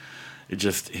 Like,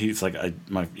 he's like,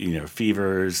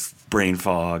 fevers, brain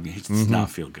fog. He does not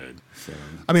feel good. So.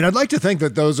 I mean, I'd like to think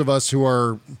that those of us who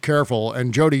are careful,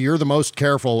 and Jody, you're the most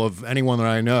careful of anyone that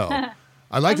I know.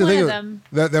 I'd like to think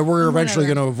that we're eventually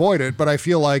going to avoid it, but I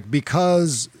feel like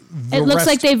because it looks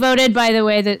like they voted, by the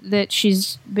way, that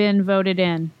she's been voted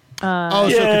in. So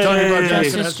Ketanji Brown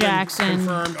Justice Jackson.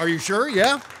 Confirmed. Are you sure?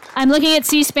 Yeah? I'm looking at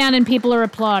C-SPAN and people are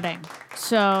applauding.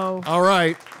 So. All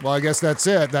right. Well, I guess that's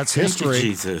it. That's history. Thank you,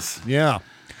 Jesus. Yeah.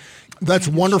 That's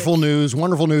wonderful news.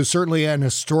 Wonderful news. Certainly an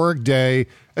historic day.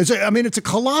 It's a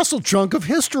colossal chunk of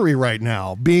history right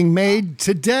now being made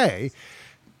today.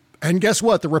 And guess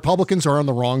what? The Republicans are on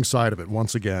the wrong side of it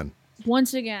once again.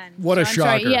 Once again. What a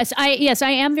shocker. Sorry. Yes, I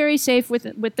am very safe with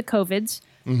the COVIDs.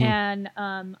 And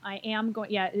I am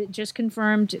going, it just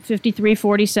confirmed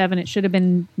 53-47. It should have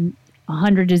been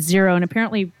 100-0. And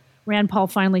apparently Rand Paul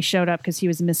finally showed up because he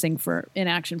was missing in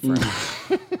action for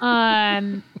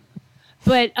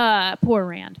But poor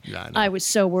Rand. Yeah, I was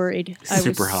so worried.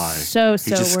 Super high. So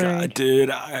worried.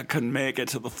 Dude, I couldn't make it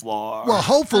to the floor. Well,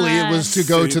 hopefully it was to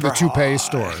go to the toupee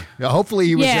store. Yeah, hopefully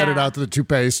he was headed out to the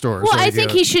toupee store. Well, I think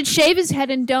he should shave his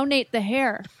head and donate the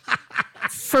hair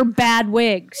for bad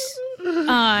wigs.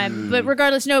 But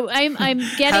regardless, no, I'm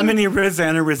getting. How many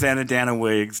Rosanna Dana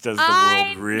wigs does the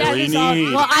world really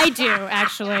need? Well, I do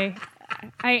actually.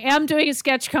 I am doing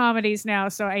sketch comedies now,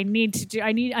 so I'm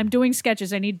doing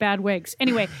sketches. I need bad wigs.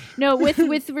 Anyway, no,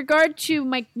 with regard to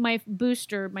my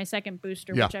second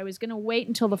booster, which I was going to wait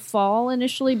until the fall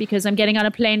initially because I'm getting on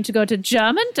a plane to go to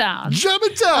Germantown.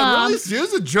 Really?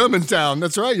 Here's a Germantown.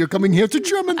 That's right. You're coming here to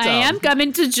Germantown. I am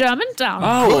coming to Germantown.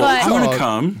 Oh, I'm going to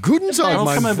come. Guten Tag, I'll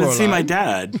come up and see my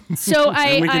dad. So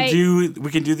we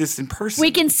can do this in person.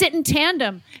 We can sit in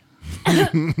tandem.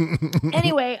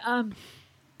 Anyway,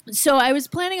 so I was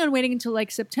planning on waiting until like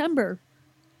September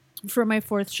for my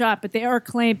fourth shot, but they are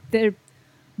claimed the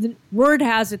word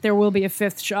has it there will be a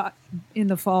fifth shot in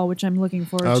the fall, which I'm looking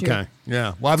forward to. Okay,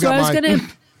 yeah. Well, I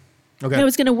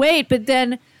was gonna wait, but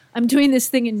then I'm doing this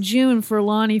thing in June for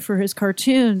Lonnie for his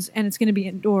cartoons, and it's gonna be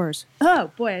indoors.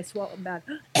 Oh boy, I swallowed bad.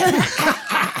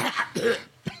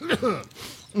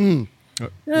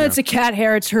 It's a cat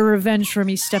hair. It's her revenge for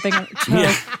me stepping on her toe.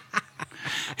 Yeah.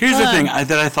 Here's the thing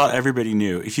that I thought everybody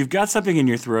knew. If you've got something in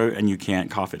your throat and you can't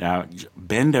cough it out,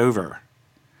 bend over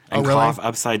and cough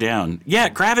upside down. Yeah,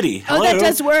 gravity. Hello. Oh, that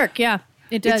does work. Yeah,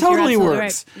 it does. It totally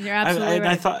works. Right. You're absolutely right.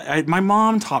 I thought my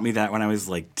mom taught me that when I was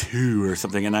like 2 or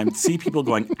something, and I see people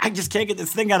going, I just can't get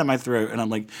this thing out of my throat. And I'm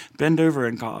like, bend over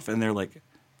and cough. And they're like,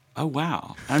 oh,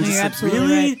 wow. I'm just like,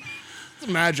 really? Right. It's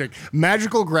magic.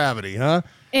 Magical gravity, huh?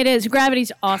 It is.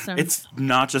 Gravity's awesome. It's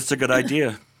not just a good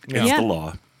idea. It's the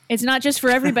law. It's not just for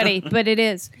everybody, but it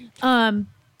is.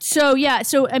 So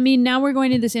I mean, now we're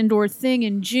going to this indoor thing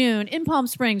in June in Palm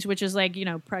Springs, which is like,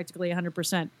 practically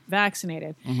 100%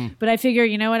 vaccinated. But I figure,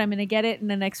 you know what, I'm going to get it in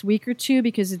the next week or two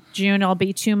because it's June. I'll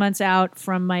be 2 months out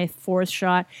from my fourth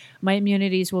shot. My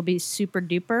immunities will be super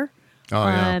duper. Oh,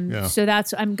 yeah. So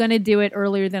I'm going to do it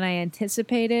earlier than I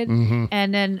anticipated.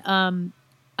 And then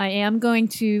I am going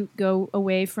to go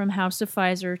away from House of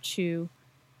Pfizer to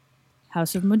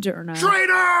House of Moderna.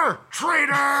 Traitor!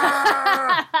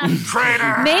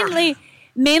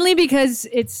 Mainly because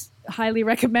it's highly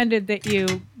recommended that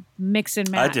you mix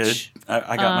and match. I did.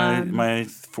 I got my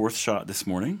fourth shot this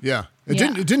morning. Yeah.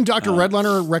 Didn't Dr.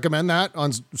 Redlener recommend that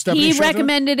on Stephanie's show? He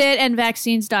recommended it, and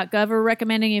vaccines.gov are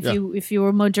recommending if you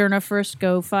were Moderna first,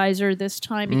 go Pfizer this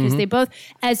time because they both,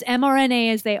 as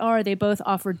mRNA as they both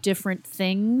offer different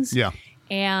things. Yeah.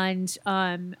 And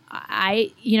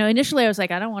initially I was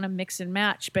like, I don't want to mix and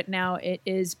match, but now it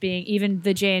is being, even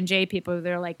the J&J people,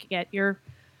 they're like, get your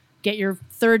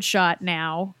third shot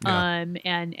now. Yeah.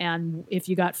 And if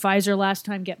you got Pfizer last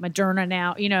time, get Moderna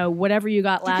now. Whatever you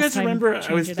got last time. You guys remember I was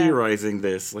change it up. theorizing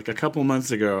this like a couple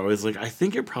months ago. I was like, I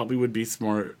think it probably would be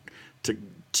smart to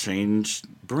change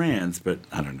brands, but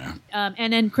I don't know.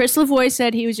 And then Chris Lavoie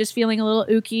said he was just feeling a little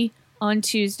ooky on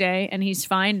Tuesday, and he's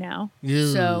fine now. Ew.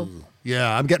 So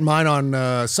yeah, I'm getting mine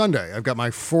on Sunday. I've got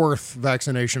my 4th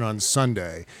vaccination on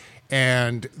Sunday.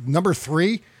 And number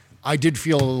 3, I did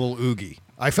feel a little oogie.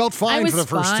 I felt fine for the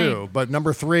first 2, but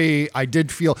number 3, I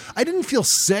didn't feel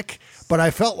sick, but I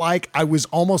felt like I was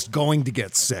almost going to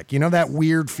get sick. You know that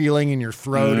weird feeling in your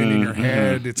throat and in your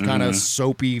head? It's kind of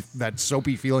soapy, that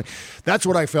soapy feeling. That's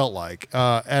what I felt like.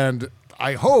 And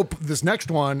I hope this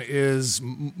next one is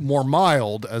more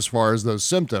mild as far as those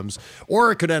symptoms,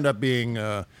 or it could end up being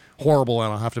horrible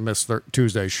and I'll have to miss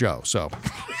Tuesday's show. So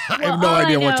I have no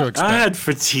idea what to expect. I had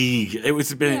fatigue. It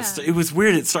was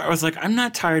weird. I was like, I'm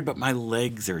not tired, but my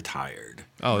legs are tired.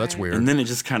 Oh, that's weird. And then it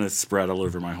just kind of spread all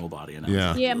over my whole body. And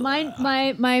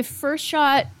my first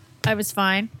shot, I was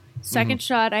fine. Second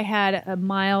shot, I had a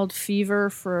mild fever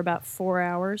for about 4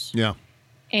 hours. Yeah.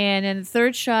 And then the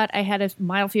third shot, I had a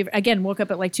mild fever. Again, woke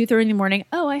up at like 2:30 in the morning.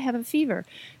 Oh, I have a fever.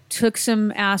 Took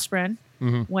some aspirin,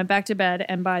 went back to bed,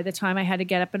 and by the time I had to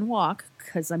get up and walk,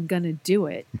 because I'm going to do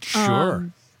it. Sure.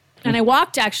 And I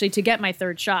walked actually to get my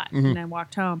third shot, and I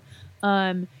walked home.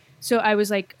 So I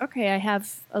was like, okay, I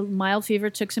have a mild fever,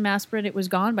 took some aspirin. It was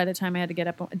gone by the time I had to get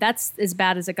up. That's as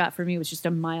bad as it got for me. It was just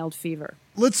a mild fever.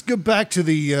 Let's go back to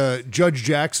the Judge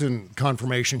Jackson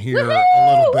confirmation here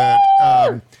a little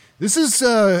bit. This is,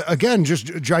 again, just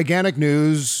gigantic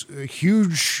news, a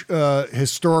huge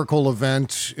historical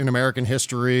event in American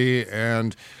history,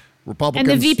 and Republicans...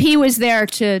 And the VP was there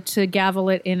to gavel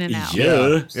it in and out.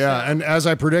 Yeah, and as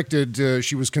I predicted,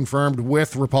 she was confirmed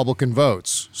with Republican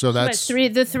votes. So that's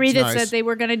the three that nice. said they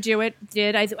were going to do it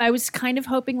did. I was kind of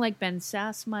hoping like Ben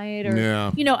Sass might, or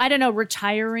I don't know,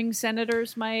 retiring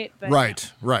senators might. But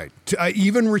right.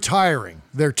 Even retiring,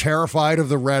 they're terrified of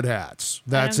the red hats.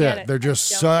 That's it. They're just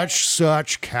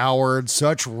such cowards,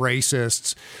 such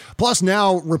racists. Plus,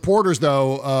 now reporters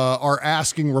though are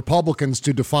asking Republicans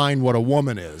to define what a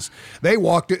woman is. They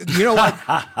walked. You know what?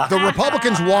 The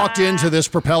Republicans walked into this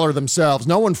propeller themselves.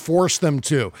 No one forced them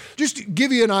to. Just to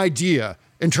give you an idea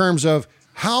in terms of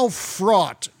how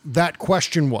fraught that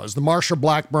question was. The Marsha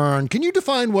Blackburn, can you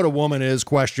define what a woman is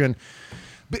question?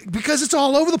 Because it's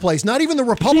all over the place. Not even the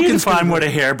Republicans can you define what a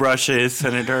hairbrush is,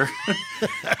 Senator.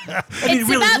 I mean,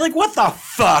 really, like, what the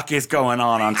fuck is going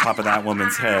on top of that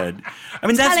woman's head? I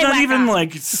mean, that's not even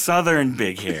like Southern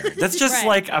big hair. That's just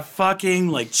like a fucking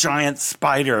like giant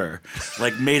spider,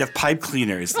 like made of pipe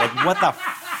cleaners. Like, what the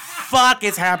fuck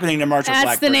is happening to Marsha Blackburn's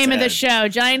That's the name head? of the show,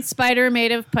 Giant Spider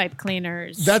Made of Pipe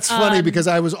Cleaners. That's funny because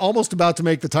I was almost about to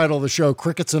make the title of the show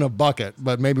Crickets in a Bucket,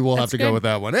 but maybe we'll have to go with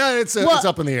that one. Yeah, it's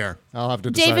up in the air. I'll have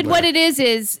to decide David, later. what it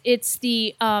is it's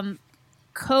the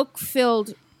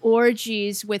Coke-filled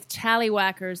orgies with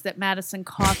tallywhackers that Madison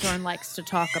Cawthorn likes to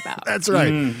talk about. That's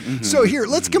right. So here,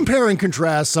 let's compare and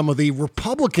contrast some of the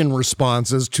Republican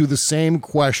responses to the same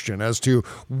question as to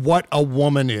what a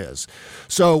woman is.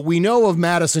 So we know of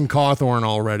Madison Cawthorn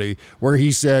already, where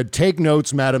he said, take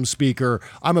notes, Madam Speaker.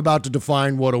 I'm about to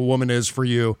define what a woman is for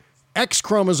you. X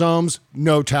chromosomes,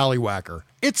 no tallywhacker.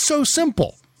 It's so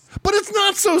simple. But it's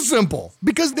not so simple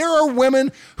because there are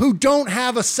women who don't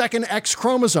have a second X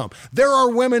chromosome. There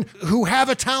are women who have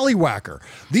a tallywhacker.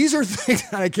 These are things,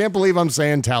 I can't believe I'm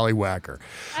saying tallywhacker.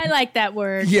 I like that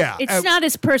word. Yeah. It's not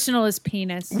as personal as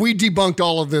penis. We debunked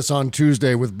all of this on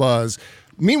Tuesday with Buzz.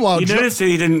 Meanwhile, you noticed that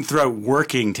he didn't throw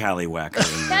working tallywhacker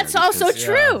in there. That's also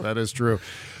true. That is true.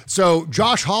 So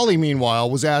Josh Hawley, meanwhile,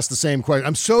 was asked the same question.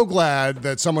 I'm so glad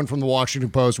that someone from the Washington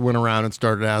Post went around and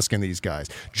started asking these guys.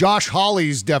 Josh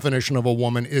Hawley's definition of a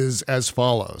woman is as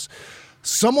follows.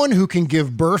 Someone who can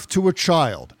give birth to a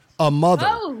child. A mother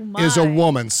is a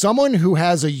woman. Someone who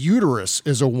has a uterus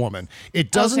is a woman.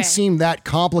 It doesn't seem that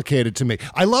complicated to me.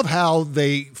 I love how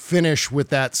they finish with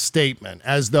that statement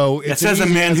as though it's... It says a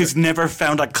man who's never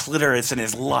found a clitoris in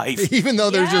his life. Even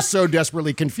though they're just so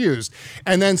desperately confused.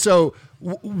 And then so...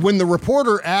 when the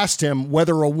reporter asked him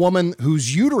whether a woman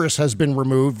whose uterus has been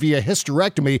removed via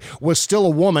hysterectomy was still a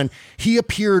woman, he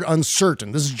appeared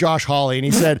uncertain. This is Josh Hawley, and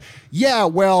he said, yeah,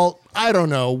 well, I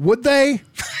don't know. Would they?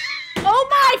 Oh,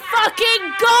 my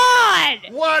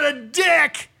fucking God! What a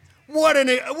dick! What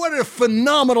a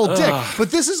phenomenal dick.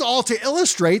 But this is all to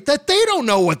illustrate that they don't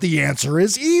know what the answer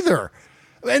is either.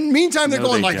 And meantime, they're No,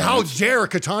 going they like, how don't. dare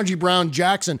Ketanji Brown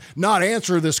Jackson not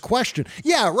answer this question?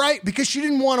 Yeah, right, because she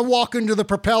didn't want to walk into the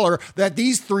propeller that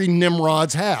these three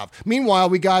Nimrods have. Meanwhile,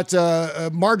 we got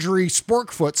Marjorie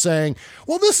Sporkfoot saying,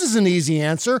 well, this is an easy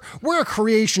answer. We're a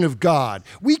creation of God.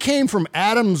 We came from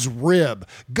Adam's rib.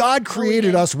 God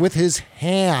created us with his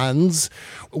hands.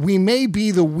 We may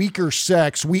be the weaker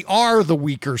sex. We are the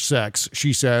weaker sex,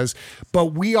 she says, but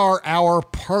we are our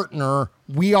partner.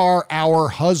 We are our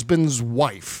husband's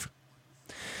wife.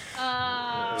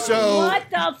 So What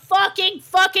the fuck?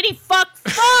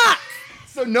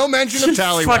 So no mention of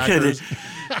tallywhackers.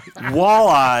 Fucking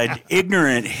wall-eyed,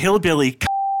 ignorant, hillbilly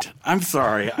I'm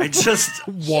sorry. I just...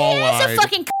 He's Wall-eyed. a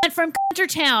fucking cunt from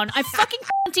Cuntertown. I fucking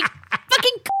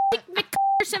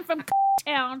McPherson from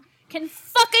Cuntertown can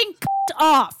fucking cunt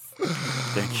off.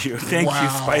 Thank you. Thank you,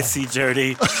 Spicy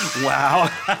Jody.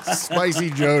 Wow. Spicy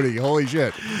Jody. Holy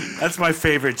shit. That's my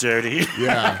favorite Jody.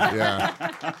 Yeah.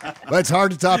 That's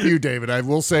hard to top you, David. I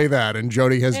will say that. And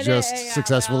Jody has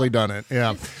successfully done it.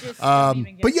 Yeah.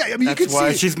 But yeah, I mean, That's you can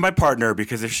why see. she's my partner,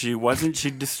 because if she wasn't,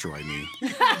 she'd destroy me.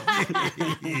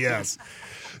 Yes.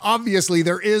 Obviously,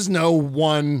 there is no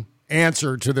one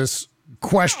answer to this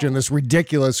question, this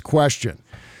ridiculous question.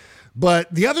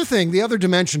 But the other thing, the other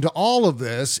dimension to all of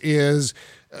this is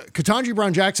Ketanji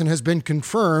Brown Jackson has been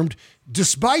confirmed,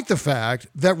 despite the fact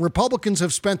that Republicans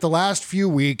have spent the last few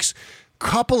weeks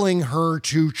coupling her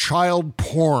to child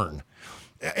porn.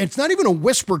 It's not even a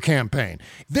whisper campaign.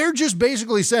 They're just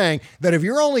basically saying that if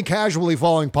you're only casually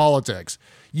following politics,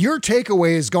 your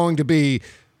takeaway is going to be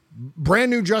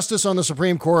brand new justice on the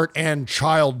Supreme Court and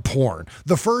child porn.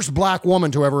 The first black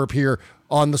woman to ever appear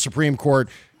on the Supreme Court,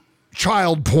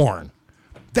 child porn.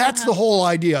 That's the whole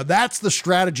idea. That's the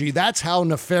strategy. That's how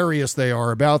nefarious they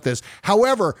are about this.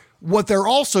 However, what they're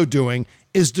also doing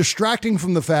is distracting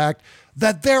from the fact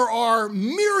that there are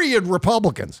myriad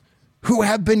Republicans who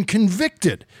have been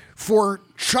convicted for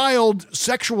child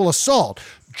sexual assault,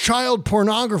 child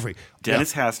pornography.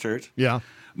 Dennis Hastert. Yeah.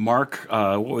 Mark,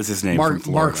 what was his name?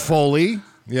 Mark Foley.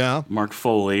 Yeah. Mark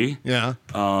Foley. Yeah.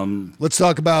 Let's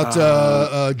talk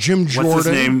about Jim Jordan. What's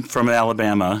his name from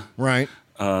Alabama? Right.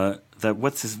 What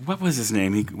was his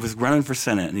name? He was running for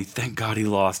Senate, and thank God he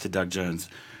lost to Doug Jones.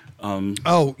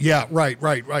 Oh, yeah,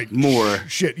 right. Moore.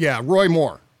 Shit, yeah, Roy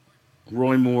Moore.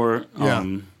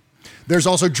 Yeah. There's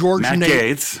also Matt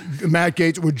Gaetz. Matt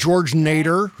Gaetz with George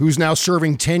Nader, who's now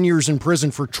serving 10 years in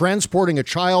prison for transporting a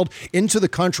child into the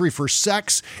country for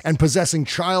sex and possessing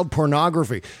child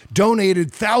pornography.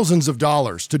 Donated thousands of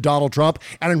dollars to Donald Trump.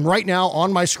 And right now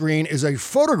on my screen is a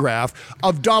photograph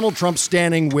of Donald Trump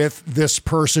standing with this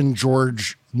person,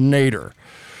 George Nader.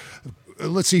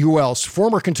 Let's see who else.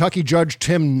 Former Kentucky Judge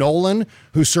Tim Nolan,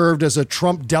 who served as a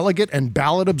Trump delegate and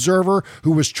ballot observer,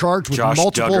 who was charged with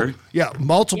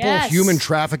multiple human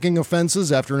trafficking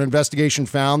offenses after an investigation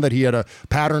found that he had a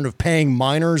pattern of paying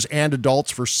minors and adults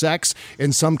for sex,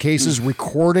 in some cases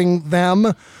recording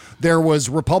them. There was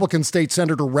Republican State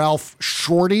Senator Ralph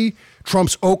Shorty,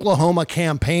 Trump's Oklahoma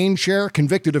campaign chair,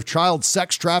 convicted of child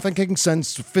sex trafficking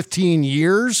since 15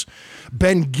 years.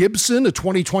 Ben Gibson, a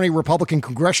 2020 Republican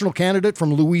congressional candidate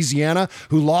from Louisiana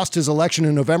who lost his election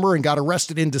in November and got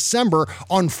arrested in December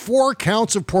on 4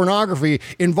 counts of pornography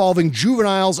involving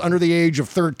juveniles under the age of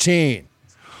 13.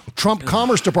 Trump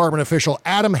Commerce Department official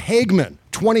Adam Hagman,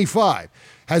 25,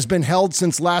 has been held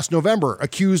since last November,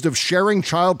 accused of sharing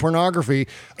child pornography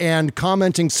and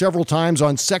commenting several times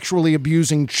on sexually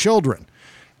abusing children.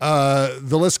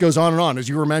 The list goes on and on. As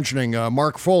you were mentioning,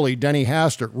 Mark Foley, Denny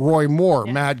Hastert, Roy Moore,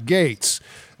 Matt Gaetz,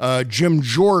 Jim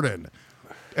Jordan,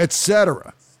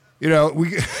 etc. You know,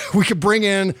 we could bring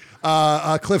in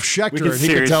Cliff Schecter, and he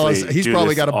could tell us. He's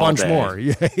probably got a bunch more.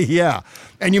 Yeah.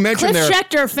 And you mentioned Cliff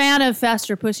Schecter, fan of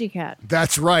Faster Pussycat.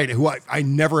 That's right. Who I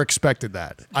never expected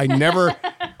that.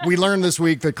 We learned this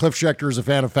week that Cliff Schecter is a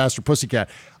fan of Faster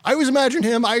Pussycat.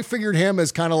 I figured him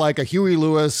as kind of like a Huey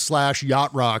Lewis /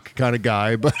 yacht rock kind of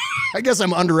guy, but I guess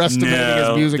I'm underestimating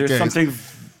his music taste. There's something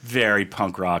very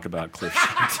punk rock about Cliff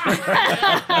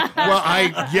Schecter.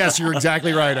 Well, yes, you're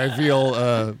exactly right. I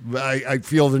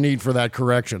feel the need for that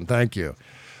correction. Thank you.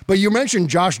 But you mentioned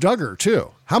Josh Duggar,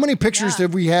 too. How many pictures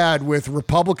have we had with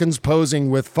Republicans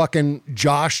posing with fucking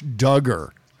Josh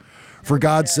Duggar? For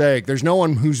God's sake, there's no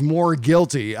one who's more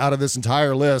guilty out of this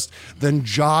entire list than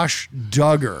Josh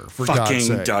Duggar, for God's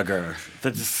sake. Fucking Duggar. The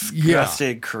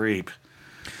disgusting creep.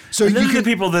 So and these are the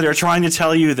people that are trying to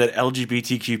tell you that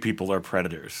LGBTQ people are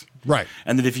predators. Right.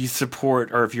 And that if you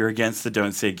support or if you're against the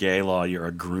Don't Say Gay law, you're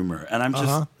a groomer. And I'm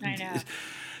just... I know.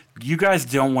 You guys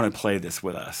don't want to play this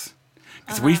with us.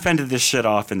 Because we fended this shit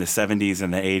off in the 70s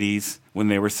and the 80s when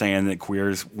they were saying that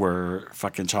queers were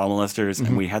fucking child molesters,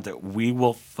 and we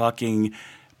will fucking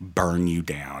burn you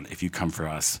down if you come for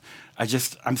us.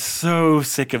 I'm so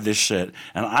sick of this shit.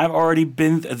 And I've already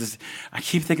been, I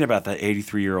keep thinking about that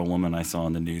 83-year-old woman I saw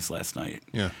on the news last night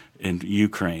in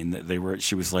Ukraine. That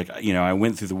she was like, I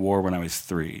went through the war when I was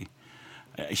 3.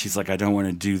 She's like, I don't want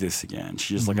to do this again.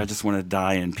 She's like, I just want to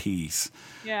die in peace.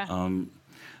 Yeah.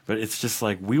 But it's just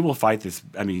like, we will fight this.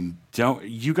 I mean,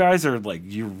 you guys are like,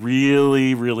 you're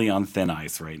really, really on thin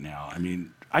ice right now. I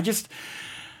mean,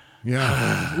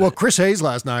 Yeah. Well, Chris Hayes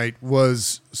last night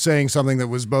was saying something that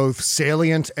was both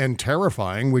salient and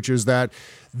terrifying, which is that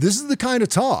this is the kind of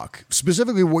talk,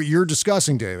 specifically what you're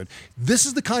discussing, David. This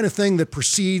is the kind of thing that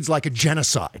proceeds like a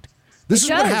genocide. This is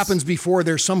what happens before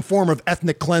there's some form of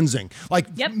ethnic cleansing, like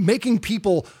making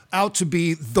people out to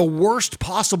be the worst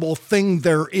possible thing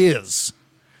there is,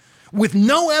 with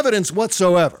no evidence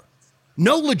whatsoever,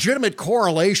 no legitimate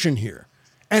correlation here.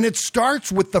 And it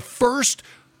starts with the first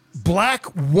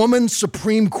black woman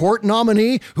Supreme Court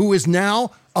nominee who is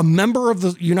now a member of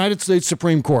the United States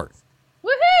Supreme Court.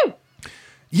 Woohoo!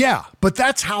 Yeah, but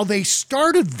that's how they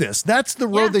started this. That's the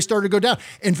road they started to go down.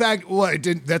 In fact,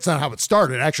 that's not how it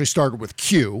started. It actually started with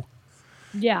Q.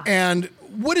 Yeah. And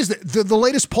what is the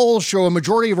latest polls show a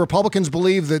majority of Republicans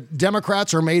believe that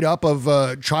Democrats are made up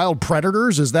of child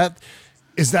predators? Is that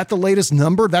the latest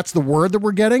number? That's the word that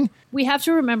we're getting? We have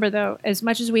to remember, though, as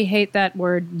much as we hate that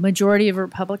word, majority of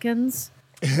Republicans.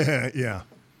 Yeah.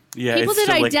 Yeah, people that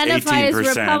identify as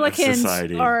Republicans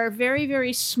society are a very,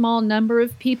 very small number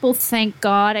of people, thank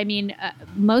God. I mean,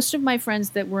 most of my friends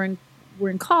that were in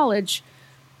college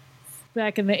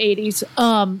back in the 80s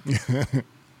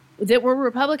that were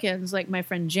Republicans, like my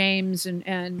friend James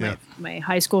and my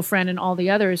high school friend and all the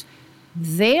others,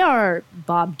 they are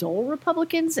Bob Dole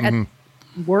Republicans at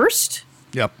worst.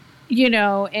 Yep.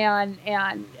 And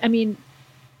I mean,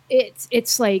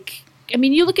 it's like, I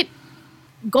mean, you look at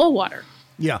Goldwater.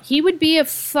 Yeah. He would be a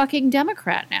fucking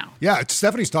Democrat now. Yeah,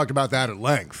 Stephanie's talked about that at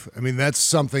length. I mean, that's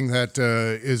something that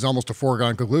is almost a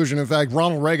foregone conclusion. In fact,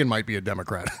 Ronald Reagan might be a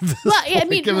Democrat. Well, I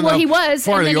mean, he was.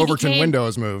 Part of the Overton window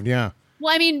has moved, yeah.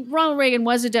 Well, I mean, Ronald Reagan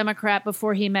was a Democrat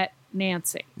before he met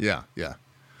Nancy. Yeah, yeah.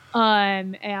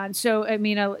 And so, I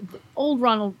mean, old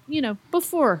Ronald,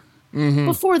 before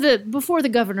the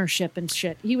governorship and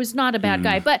shit, he was not a bad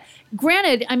guy. But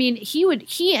granted, I mean, he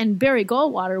and Barry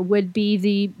Goldwater would be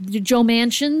the Joe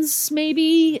Manchins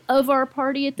maybe of our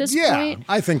party at this point. Yeah,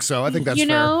 I think so. I think that's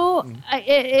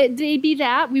fair. They'd be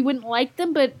that. We wouldn't like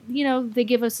them, but they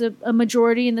give us a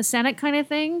majority in the Senate kind of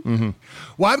thing. Mm-hmm.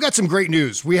 Well, I've got some great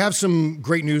news. We have some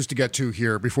great news to get to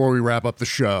here before we wrap up the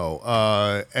show,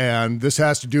 and this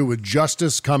has to do with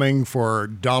justice coming for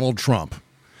Donald Trump.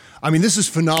 I mean, this is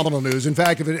phenomenal news. In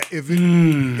fact, if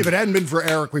it hadn't been for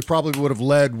Eric, we probably would have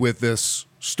led with this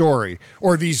story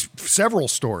or these several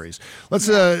stories. Let's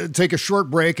take a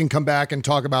short break and come back and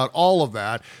talk about all of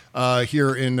that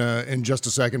here in just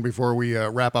a second before we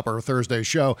wrap up our Thursday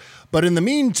show. But in the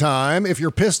meantime, if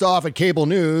you're pissed off at cable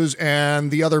news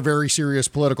and the other very serious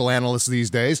political analysts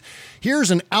these days, here's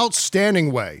an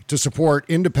outstanding way to support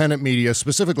independent media,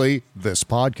 specifically this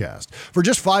podcast. For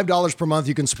just $5 per month,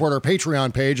 you can support our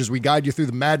Patreon page as we guide you through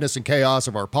the madness and chaos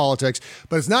of our politics.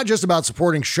 But it's not just about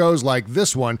supporting shows like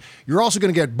this one. You're also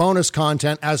going to get bonus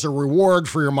content as a reward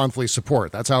for your monthly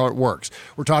support. That's how it works.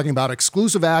 We're talking about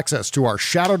exclusive access to our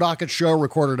Shadow Docket show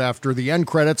recorded after the end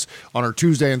credits on our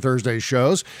Tuesday and Thursday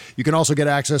shows. You can also get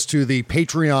access to the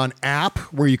Patreon app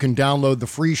where you can download the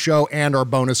free show and our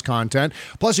bonus content.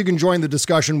 Plus, you can join the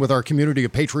discussion with our community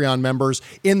of Patreon members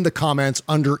in the comments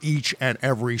under each and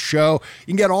every show. You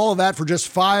can get all of that for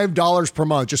just $5 per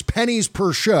month, just pennies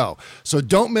per show. So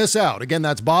don't miss out. Again,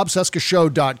 that's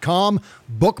bobceskashow.com.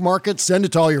 Bookmark it, send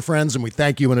it to all your friends, and we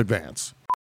thank you in advance.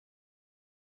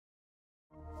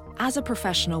 As a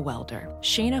professional welder,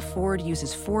 Shayna Ford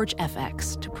uses Forge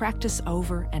FX to practice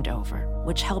over and over,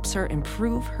 which helps her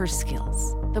improve her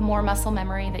skills. The more muscle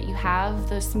memory that you have,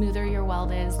 the smoother your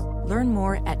weld is. Learn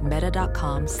more at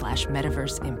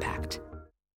meta.com/metaverseimpact.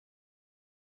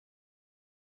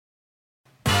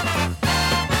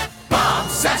 Bob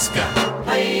Cesca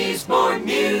plays more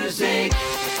music.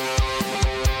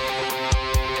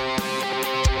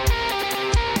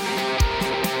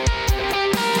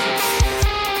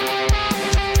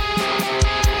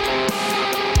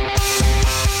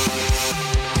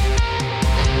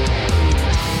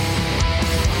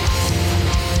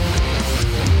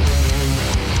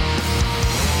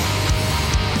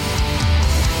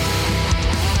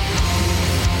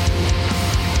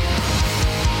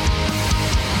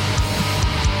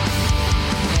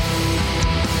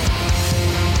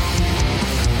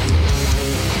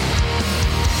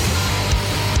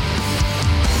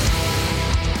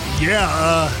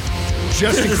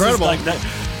 Just This is incredible. like that.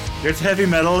 There's heavy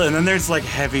metal, and then there's like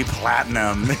heavy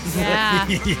platinum. Yeah.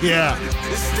 Yeah.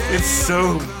 It's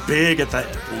so big at the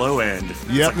low end.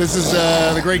 Yep, this is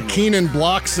the great Keenan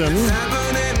Bloxson.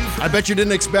 I bet you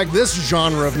didn't expect this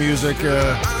genre of music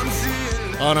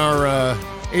on our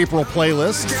April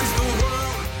playlist.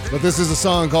 But this is a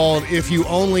song called If You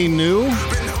Only Knew.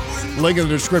 Link in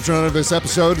the description under this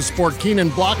episode to support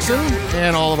Keenan Bloxson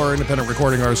and all of our independent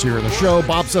recording artists here in the show.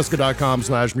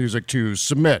 BobCesca.com/music to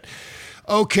submit.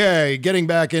 Okay, getting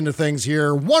back into things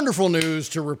here. Wonderful news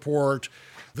to report.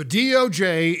 The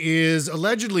DOJ is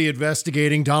allegedly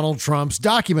investigating Donald Trump's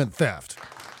document theft.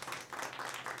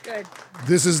 Good.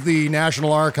 This is the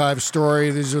National Archives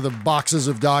story. These are the boxes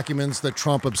of documents that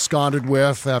Trump absconded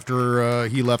with after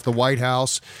he left the White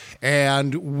House.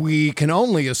 And we can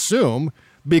only assume,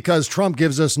 because Trump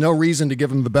gives us no reason to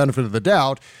give him the benefit of the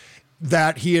doubt,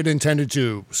 that he had intended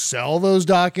to sell those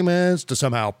documents, to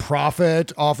somehow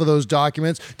profit off of those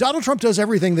documents. Donald Trump does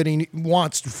everything that he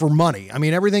wants for money. I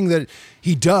mean, everything that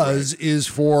he does is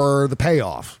for the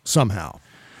payoff somehow.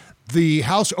 The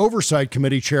House Oversight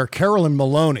Committee Chair, Carolyn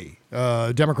Maloney,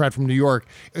 a Democrat from New York,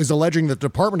 is alleging that the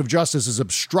Department of Justice is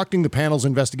obstructing the panel's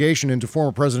investigation into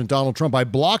former President Donald Trump by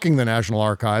blocking the National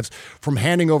Archives from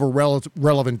handing over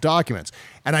relevant documents.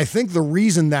 And I think the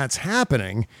reason that's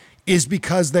happening is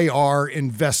because they are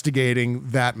investigating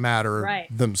that matter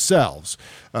themselves.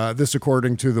 This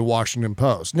according to the Washington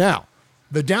Post. Now,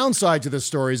 the downside to this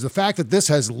story is the fact that this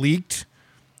has leaked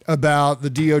about the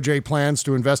DOJ plans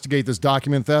to investigate this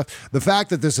document theft. The fact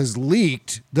that this has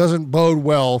leaked doesn't bode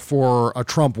well for a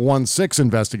Trump 1-6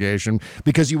 investigation,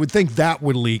 because you would think that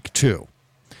would leak too.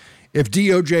 If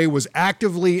DOJ was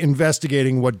actively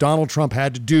investigating what Donald Trump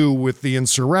had to do with the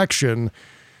insurrection,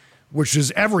 which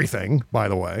is everything, by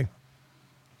the way,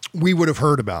 we would have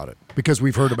heard about it, because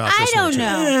we've heard about this. I don't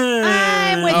know.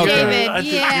 I'm with David. I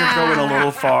think you're going a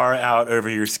little far out over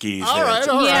your skis. All right.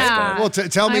 Yeah. Well,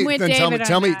 tell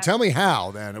me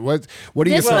how then. What do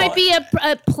you This think? might be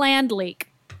a planned leak.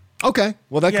 Okay.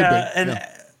 Well, that could be. And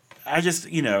I just,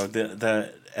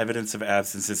 the evidence of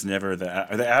absence is never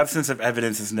the absence of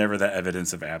evidence is never the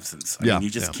evidence of absence. I mean, you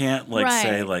just can't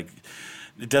say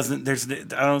it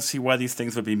doesn't. I don't see why these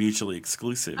things would be mutually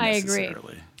exclusive. I agree.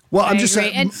 Necessarily. Well, I'm just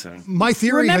saying, And my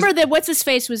theory. Remember that what's his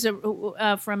face was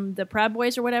from the Proud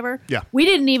Boys or whatever. Yeah, we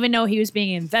didn't even know he was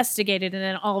being investigated, and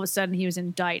then all of a sudden he was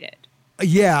indicted.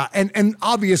 Yeah, and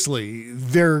obviously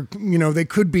they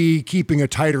could be keeping a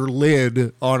tighter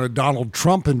lid on a Donald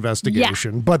Trump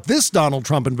investigation, but this Donald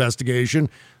Trump investigation,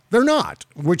 they're not,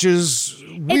 which is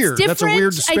weird. That's a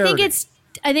weird disparity.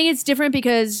 I think it's different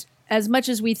because as much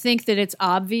as we think that it's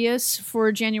obvious for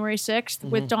January 6th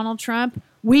with Donald Trump,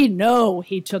 we know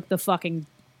he took the fucking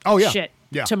shit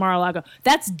to Mar-a-Lago.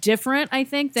 That's different, I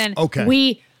think, than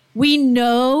we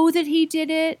know that he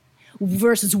did it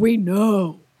versus we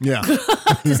know. Yeah.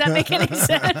 Does that make any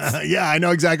sense? Yeah, I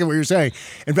know exactly what you're saying.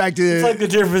 In fact, it's like the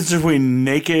difference between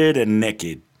naked and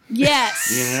naked. Yes.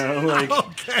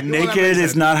 Naked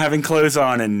is not having clothes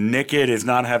on, and naked is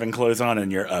not having clothes on,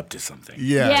 and you're up to something.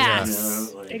 Yeah.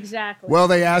 Yes. Exactly. Well,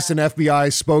 they asked an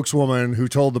FBI spokeswoman who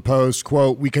told the Post,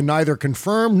 quote, "We can neither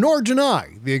confirm nor deny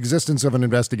the existence of an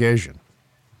investigation."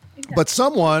 Exactly. But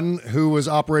someone who was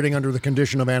operating under the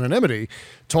condition of anonymity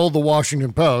told the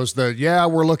Washington Post that,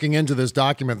 we're looking into this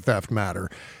document theft matter.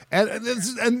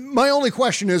 And my only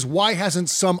question is, why hasn't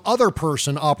some other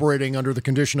person operating under the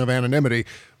condition of anonymity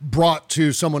brought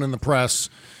to someone in the press,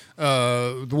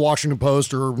 the Washington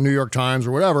Post or New York Times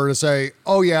or whatever, to say,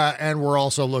 and we're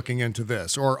also looking into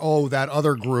this, or that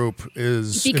other group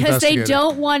is because they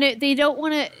don't want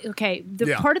to. Okay,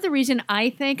 part of the reason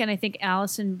I think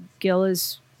Allison Gill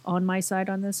is on my side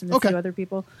on this, and a few other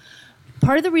people.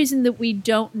 Part of the reason that we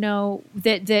don't know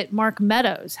that Mark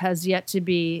Meadows has yet to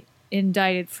be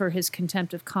indicted for his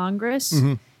contempt of Congress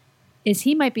is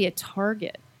he might be a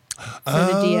target for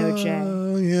the DOJ.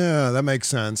 Oh, yeah, that makes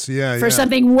sense. Yeah, for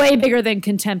something way bigger than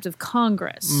contempt of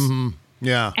Congress. Mm-hmm.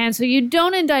 Yeah. And so you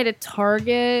don't indict a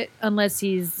target unless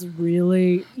he's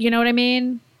really, you know what I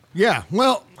mean? Yeah,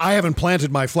 well, I haven't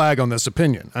planted my flag on this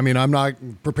opinion. I mean, I'm not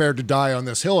prepared to die on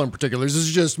this hill in particular. This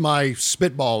is just my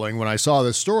spitballing. When I saw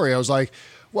this story, I was like,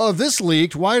 well, if this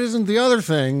leaked, why doesn't the other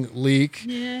thing leak?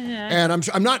 Yeah. And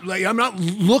I'm not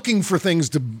looking for things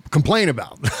to complain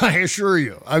about. I assure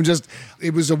you.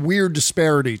 It was a weird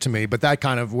disparity to me, but that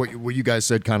kind of what you guys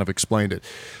said kind of explained it.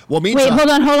 Well, meantime,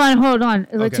 wait, hold on.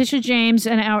 Okay. Letitia James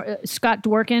and Scott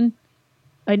Dworkin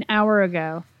an hour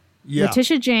ago. Yeah.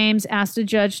 Letitia James asked a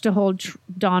judge to hold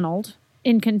Donald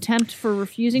in contempt for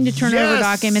refusing to turn over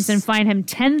documents and fine him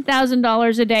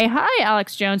 $10,000 a day. Hi,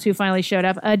 Alex Jones, who finally showed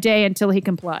up, a day until he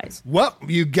complies. Well,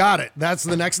 you got it. That's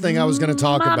the next thing I was going to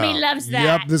talk about. Mommy loves that.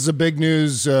 Yep, this is a big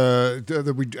news. I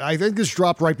think this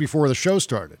dropped right before the show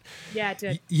started. Yeah, it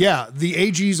did. Yeah, the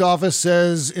AG's office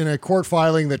says in a court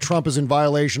filing that Trump is in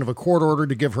violation of a court order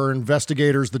to give her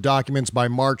investigators the documents by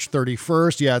March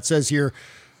 31st. Yeah, it says here,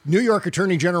 New York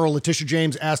Attorney General Letitia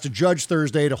James asked a judge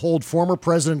Thursday to hold former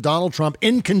President Donald Trump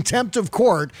in contempt of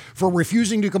court for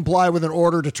refusing to comply with an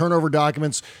order to turn over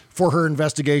documents for her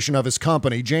investigation of his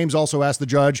company. James also asked the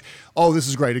judge, this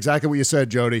is great, exactly what you said,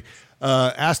 Jody,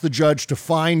 asked the judge to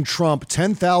fine Trump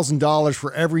 $10,000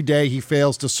 for every day he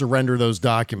fails to surrender those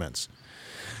documents.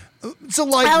 So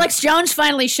Alex Jones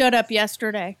finally showed up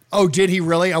yesterday. Oh, did he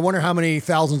really? I wonder how many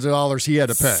thousands of dollars he had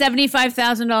to pay.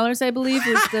 $75,000, I believe,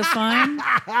 was the fine.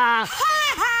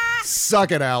 Suck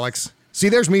it, Alex. See,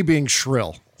 there's me being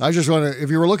shrill. I just want to,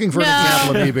 if you were looking for an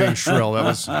example of me being shrill, that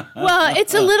was... Well,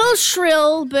 it's a little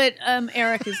shrill, but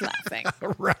Eric is laughing.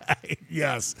 Right,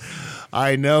 yes.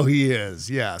 I know he is,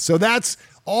 yeah. So that's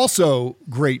also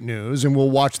great news, and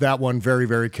we'll watch that one very,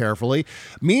 very carefully.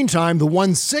 Meantime, the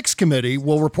 1-6 committee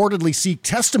will reportedly seek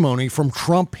testimony from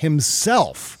Trump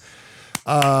himself.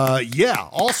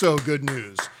 Also good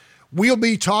news. We'll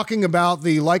be talking about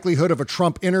the likelihood of a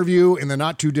Trump interview in the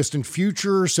not-too-distant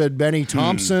future, said Benny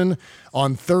Thompson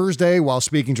on Thursday while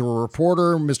speaking to a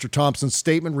reporter. Mr. Thompson's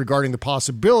statement regarding the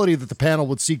possibility that the panel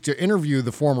would seek to interview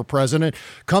the former president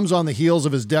comes on the heels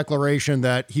of his declaration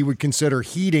that he would consider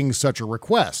heeding such a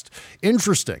request.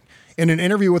 Interesting. In an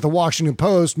interview with the Washington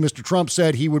Post, Mr. Trump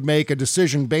said he would make a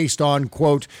decision based on,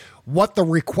 quote, what the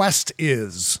request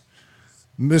is.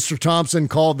 Mr. Thompson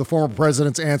called the former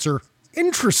president's answer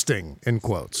interesting, in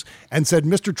quotes, and said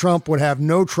Mr. Trump would have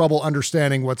no trouble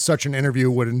understanding what such an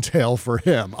interview would entail for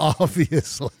him,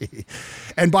 obviously.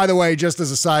 And by the way, just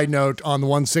as a side note, on the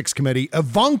 1-6 committee,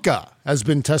 Ivanka has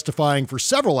been testifying for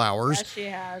several hours. Yes, she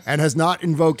has. And has not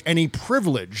invoked any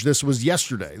privilege. This was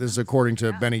yesterday. This is according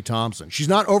to Benny Thompson. She's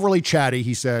not overly chatty,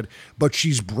 he said, but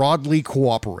she's broadly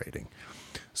cooperating.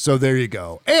 So there you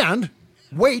go. And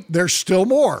wait, there's still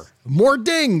more. More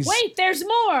dings. Wait, there's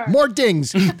more. More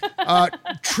dings.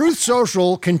 Truth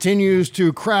Social continues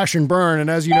to crash and burn. And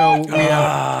as you know,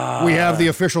 we have the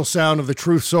official sound of the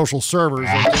Truth Social servers.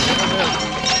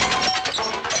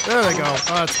 There they go.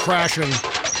 It's crashing.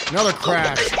 Another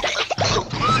crash.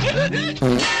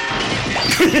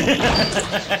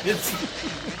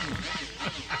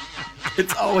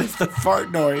 It's always the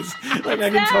fart noise. Like I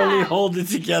can totally hold it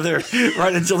together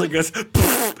right until it goes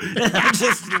poof, and I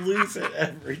just lose it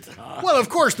every time. Well, of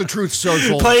course, the Truth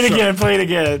Social. Play it again. Play it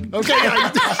again. Okay. Play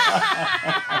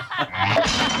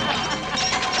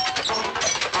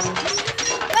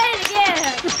it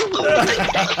again.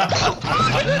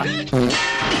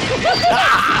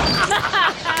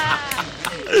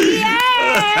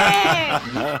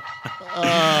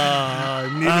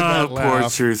 Needed that poor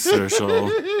laugh. Truth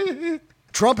Social.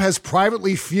 Trump has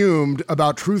privately fumed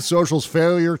about Truth Social's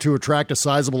failure to attract a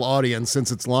sizable audience since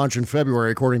its launch in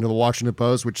February, according to the Washington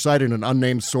Post, which cited an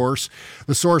unnamed source.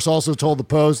 The source also told the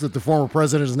Post that the former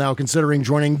president is now considering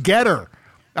joining Getter,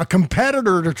 a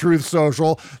competitor to Truth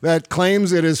Social that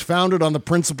claims it is founded on the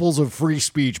principles of free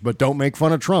speech. But don't make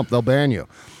fun of Trump. They'll ban you.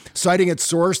 Citing its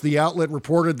source, the outlet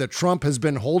reported that Trump has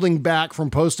been holding back from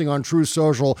posting on Truth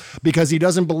Social because he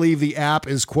doesn't believe the app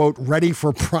is, quote, ready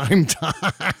for prime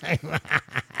time.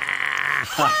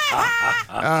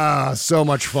 So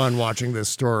much fun watching this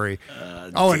story.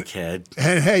 Dickhead.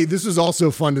 And hey, this is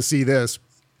also fun to see this.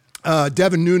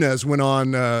 Devin Nunes went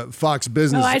on Fox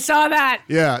Business. Oh, I saw that.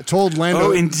 Yeah, told Lando.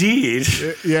 Oh, indeed.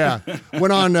 Yeah,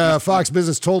 went on Fox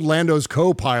Business, told Lando's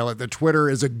co-pilot that Twitter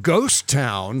is a ghost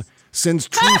town since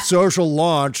Truth Social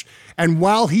launched. And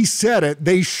while he said it,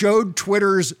 they showed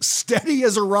Twitter's steady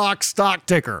as a rock stock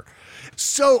ticker.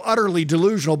 So utterly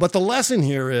delusional. But the lesson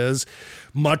here is,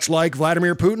 much like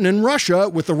Vladimir Putin in Russia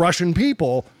with the Russian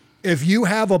people, if you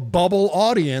have a bubble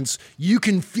audience, you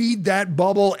can feed that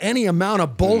bubble any amount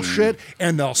of bullshit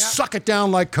and they'll suck it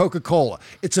down like Coca-Cola.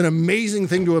 It's an amazing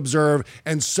thing to observe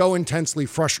and so intensely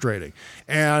frustrating.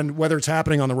 And whether it's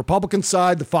happening on the Republican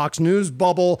side, the Fox News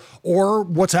bubble, or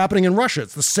what's happening in Russia,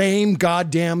 it's the same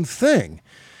goddamn thing.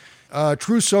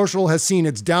 Truth Social has seen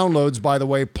its downloads, by the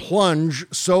way,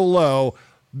 plunge so low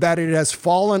that it has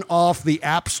fallen off the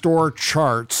App Store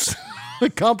charts. The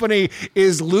company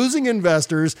is losing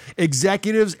investors,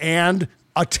 executives, and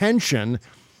attention.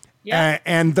 Yeah.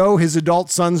 And though his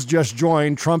adult sons just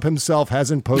joined, Trump himself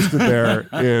hasn't posted there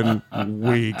in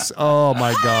weeks. Oh,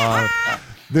 my God.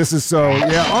 This is so,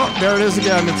 yeah. Oh, there it is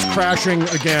again. It's crashing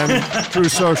again.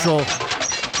 Truth Social.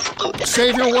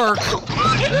 Save your work.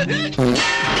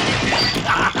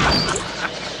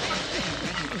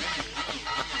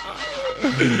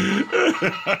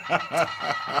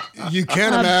 You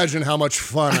can't imagine how much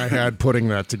fun I had putting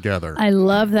that together. I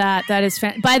love that. That is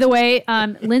By the way,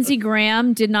 Lindsey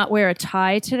Graham did not wear a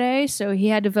tie today, so he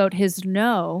had to vote his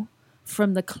no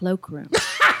from the cloakroom.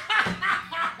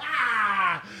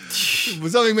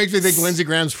 Something makes me think Lindsey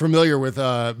Graham's familiar with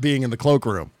being in the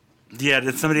cloakroom. Yeah,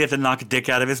 did somebody have to knock a dick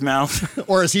out of his mouth?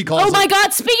 Or as he calls it. Oh my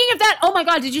God, speaking of that, oh my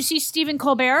God, did you see Stephen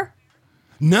Colbert?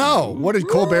 No. What did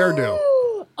Colbert do?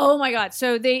 Oh my God.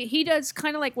 So he does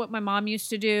kind of like what my mom used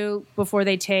to do before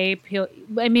they tape.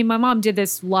 My mom did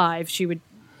this live. She would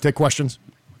take questions.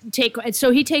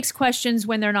 So he takes questions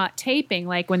when they're not taping,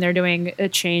 like when they're doing a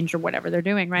change or whatever they're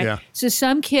doing, right? Yeah. So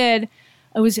some kid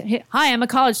was, hi, I'm a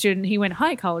college student. He went,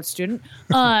 hi, college student.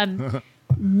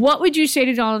 What would you say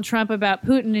to Donald Trump about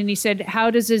Putin? And he said, how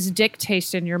does his dick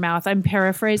taste in your mouth? I'm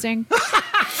paraphrasing.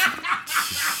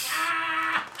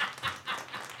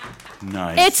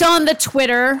 Nice. It's on the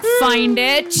Twitter. Find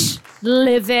it,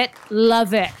 live it,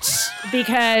 love it.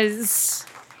 Because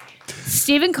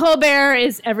Stephen Colbert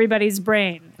is everybody's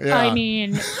brain. Yeah. I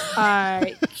mean,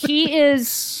 he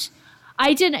is...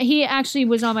 He actually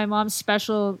was on my mom's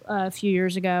special a few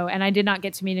years ago, and I did not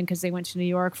get to meet him because they went to New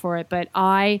York for it, but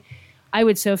I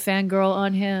would so fangirl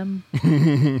on him.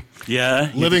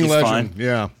 Yeah. Living legend.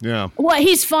 Fine. Yeah. Well,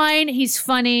 he's fine. He's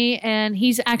funny, and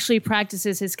he's actually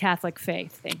practices his Catholic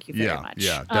faith. Thank you very much.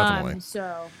 Yeah, definitely.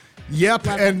 Yep,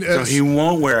 and so he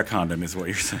won't wear a condom, is what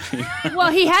you're saying.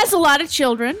 Well, he has a lot of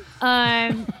children,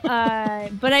 but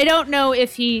I don't know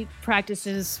if he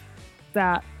practices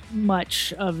that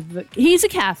much of the. He's a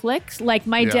Catholic, like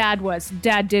my dad was.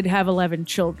 Dad did have 11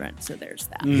 children, so there's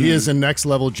that. He is a next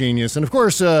level genius, and of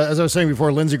course, as I was saying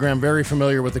before, Lindsey Graham very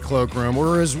familiar with the cloakroom,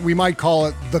 or as we might call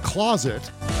it, the closet,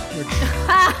 which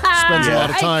spends a lot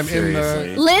of time in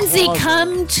the. Lindsey,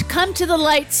 closet. come to the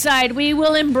light side. We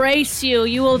will embrace you.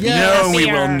 You will be No, happier. we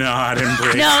will not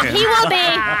embrace No, him. he will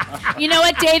be. You know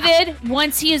what, David?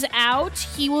 Once he is out,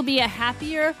 he will be a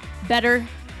happier, better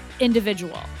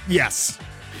individual. Yes.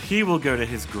 He will go to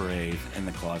his grave in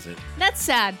the closet. That's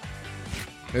sad.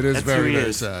 It is That's very, who he very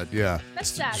is. sad. Yeah. That's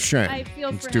sad. Shame. I feel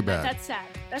It's for too him. bad. That's sad.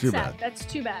 That's Too sad. bad. That's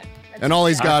too bad. That's And all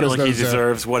he's got I feel is like he those.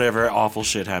 deserves whatever awful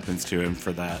shit happens to him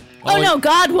for that. Oh no,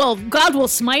 God will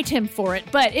smite him for it,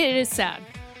 but it is sad.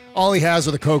 All he has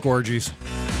are the coke orgies.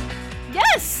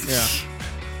 Yes. Yeah.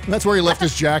 And that's where he left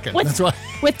his jacket. With- That's why.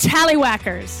 With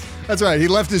tallywhackers. That's right. He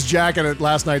left his jacket at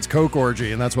last night's coke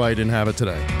orgy, and that's why he didn't have it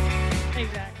today.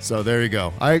 Exactly. So there you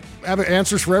go. I have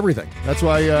answers for everything. That's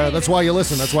why. That's why you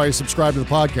listen. That's why you subscribe to the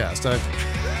podcast.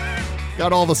 I've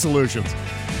got all the solutions.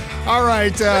 All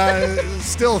right.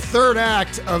 Still third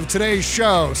act of today's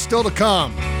show. Still to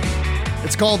come.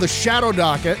 It's called the Shadow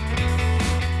Docket.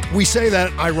 We say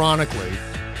that ironically.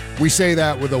 We say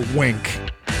that with a wink.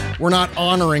 We're not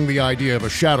honoring the idea of a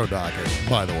shadow docket,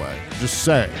 by the way. Just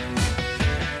saying.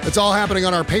 It's all happening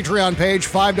on our Patreon page,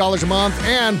 $5 a month.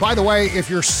 And by the way, if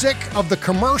you're sick of the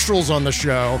commercials on the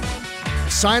show,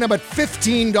 sign up at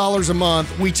 $15 a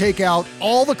month. We take out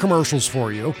all the commercials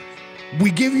for you. We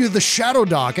give you the Shadow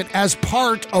Docket as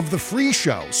part of the free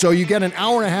show. So you get an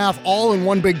hour and a half all in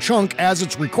one big chunk as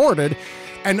it's recorded.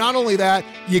 And not only that,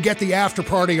 you get the after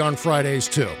party on Fridays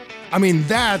too. I mean,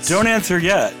 that's... Don't answer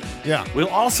yet. Yeah. We'll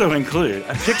also include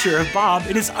a picture of Bob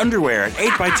in his underwear, an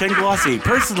 8x10 glossy,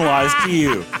 personalized to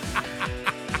you.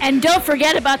 And don't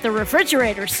forget about the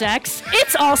refrigerator sex.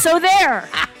 It's also there.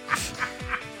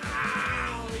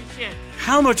 Holy shit.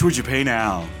 How much would you pay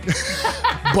now?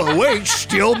 But wait,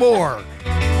 still more.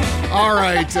 All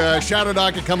right, Shadow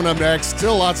Docket coming up next.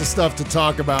 Still lots of stuff to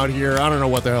talk about here. I don't know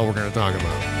what the hell we're going to talk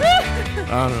about.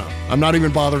 I don't know. I'm not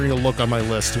even bothering to look on my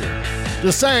list here.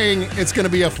 Just saying it's going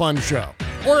to be a fun show.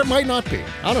 Or it might not be.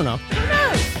 I don't know.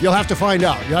 You'll have to find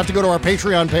out. You'll have to go to our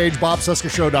Patreon page,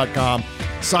 bobcescashow.com,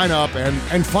 sign up,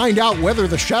 and find out whether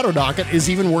the Shadow Docket is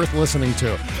even worth listening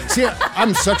to. See,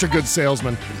 I'm such a good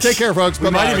salesman. Take care, folks.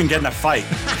 We Bye-bye. might even get in a fight.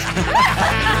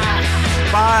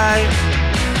 Bye.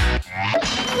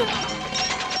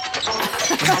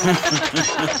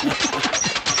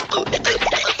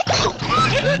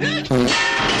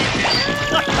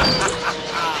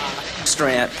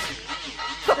 Strap.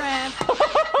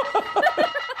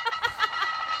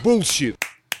 Bullshit.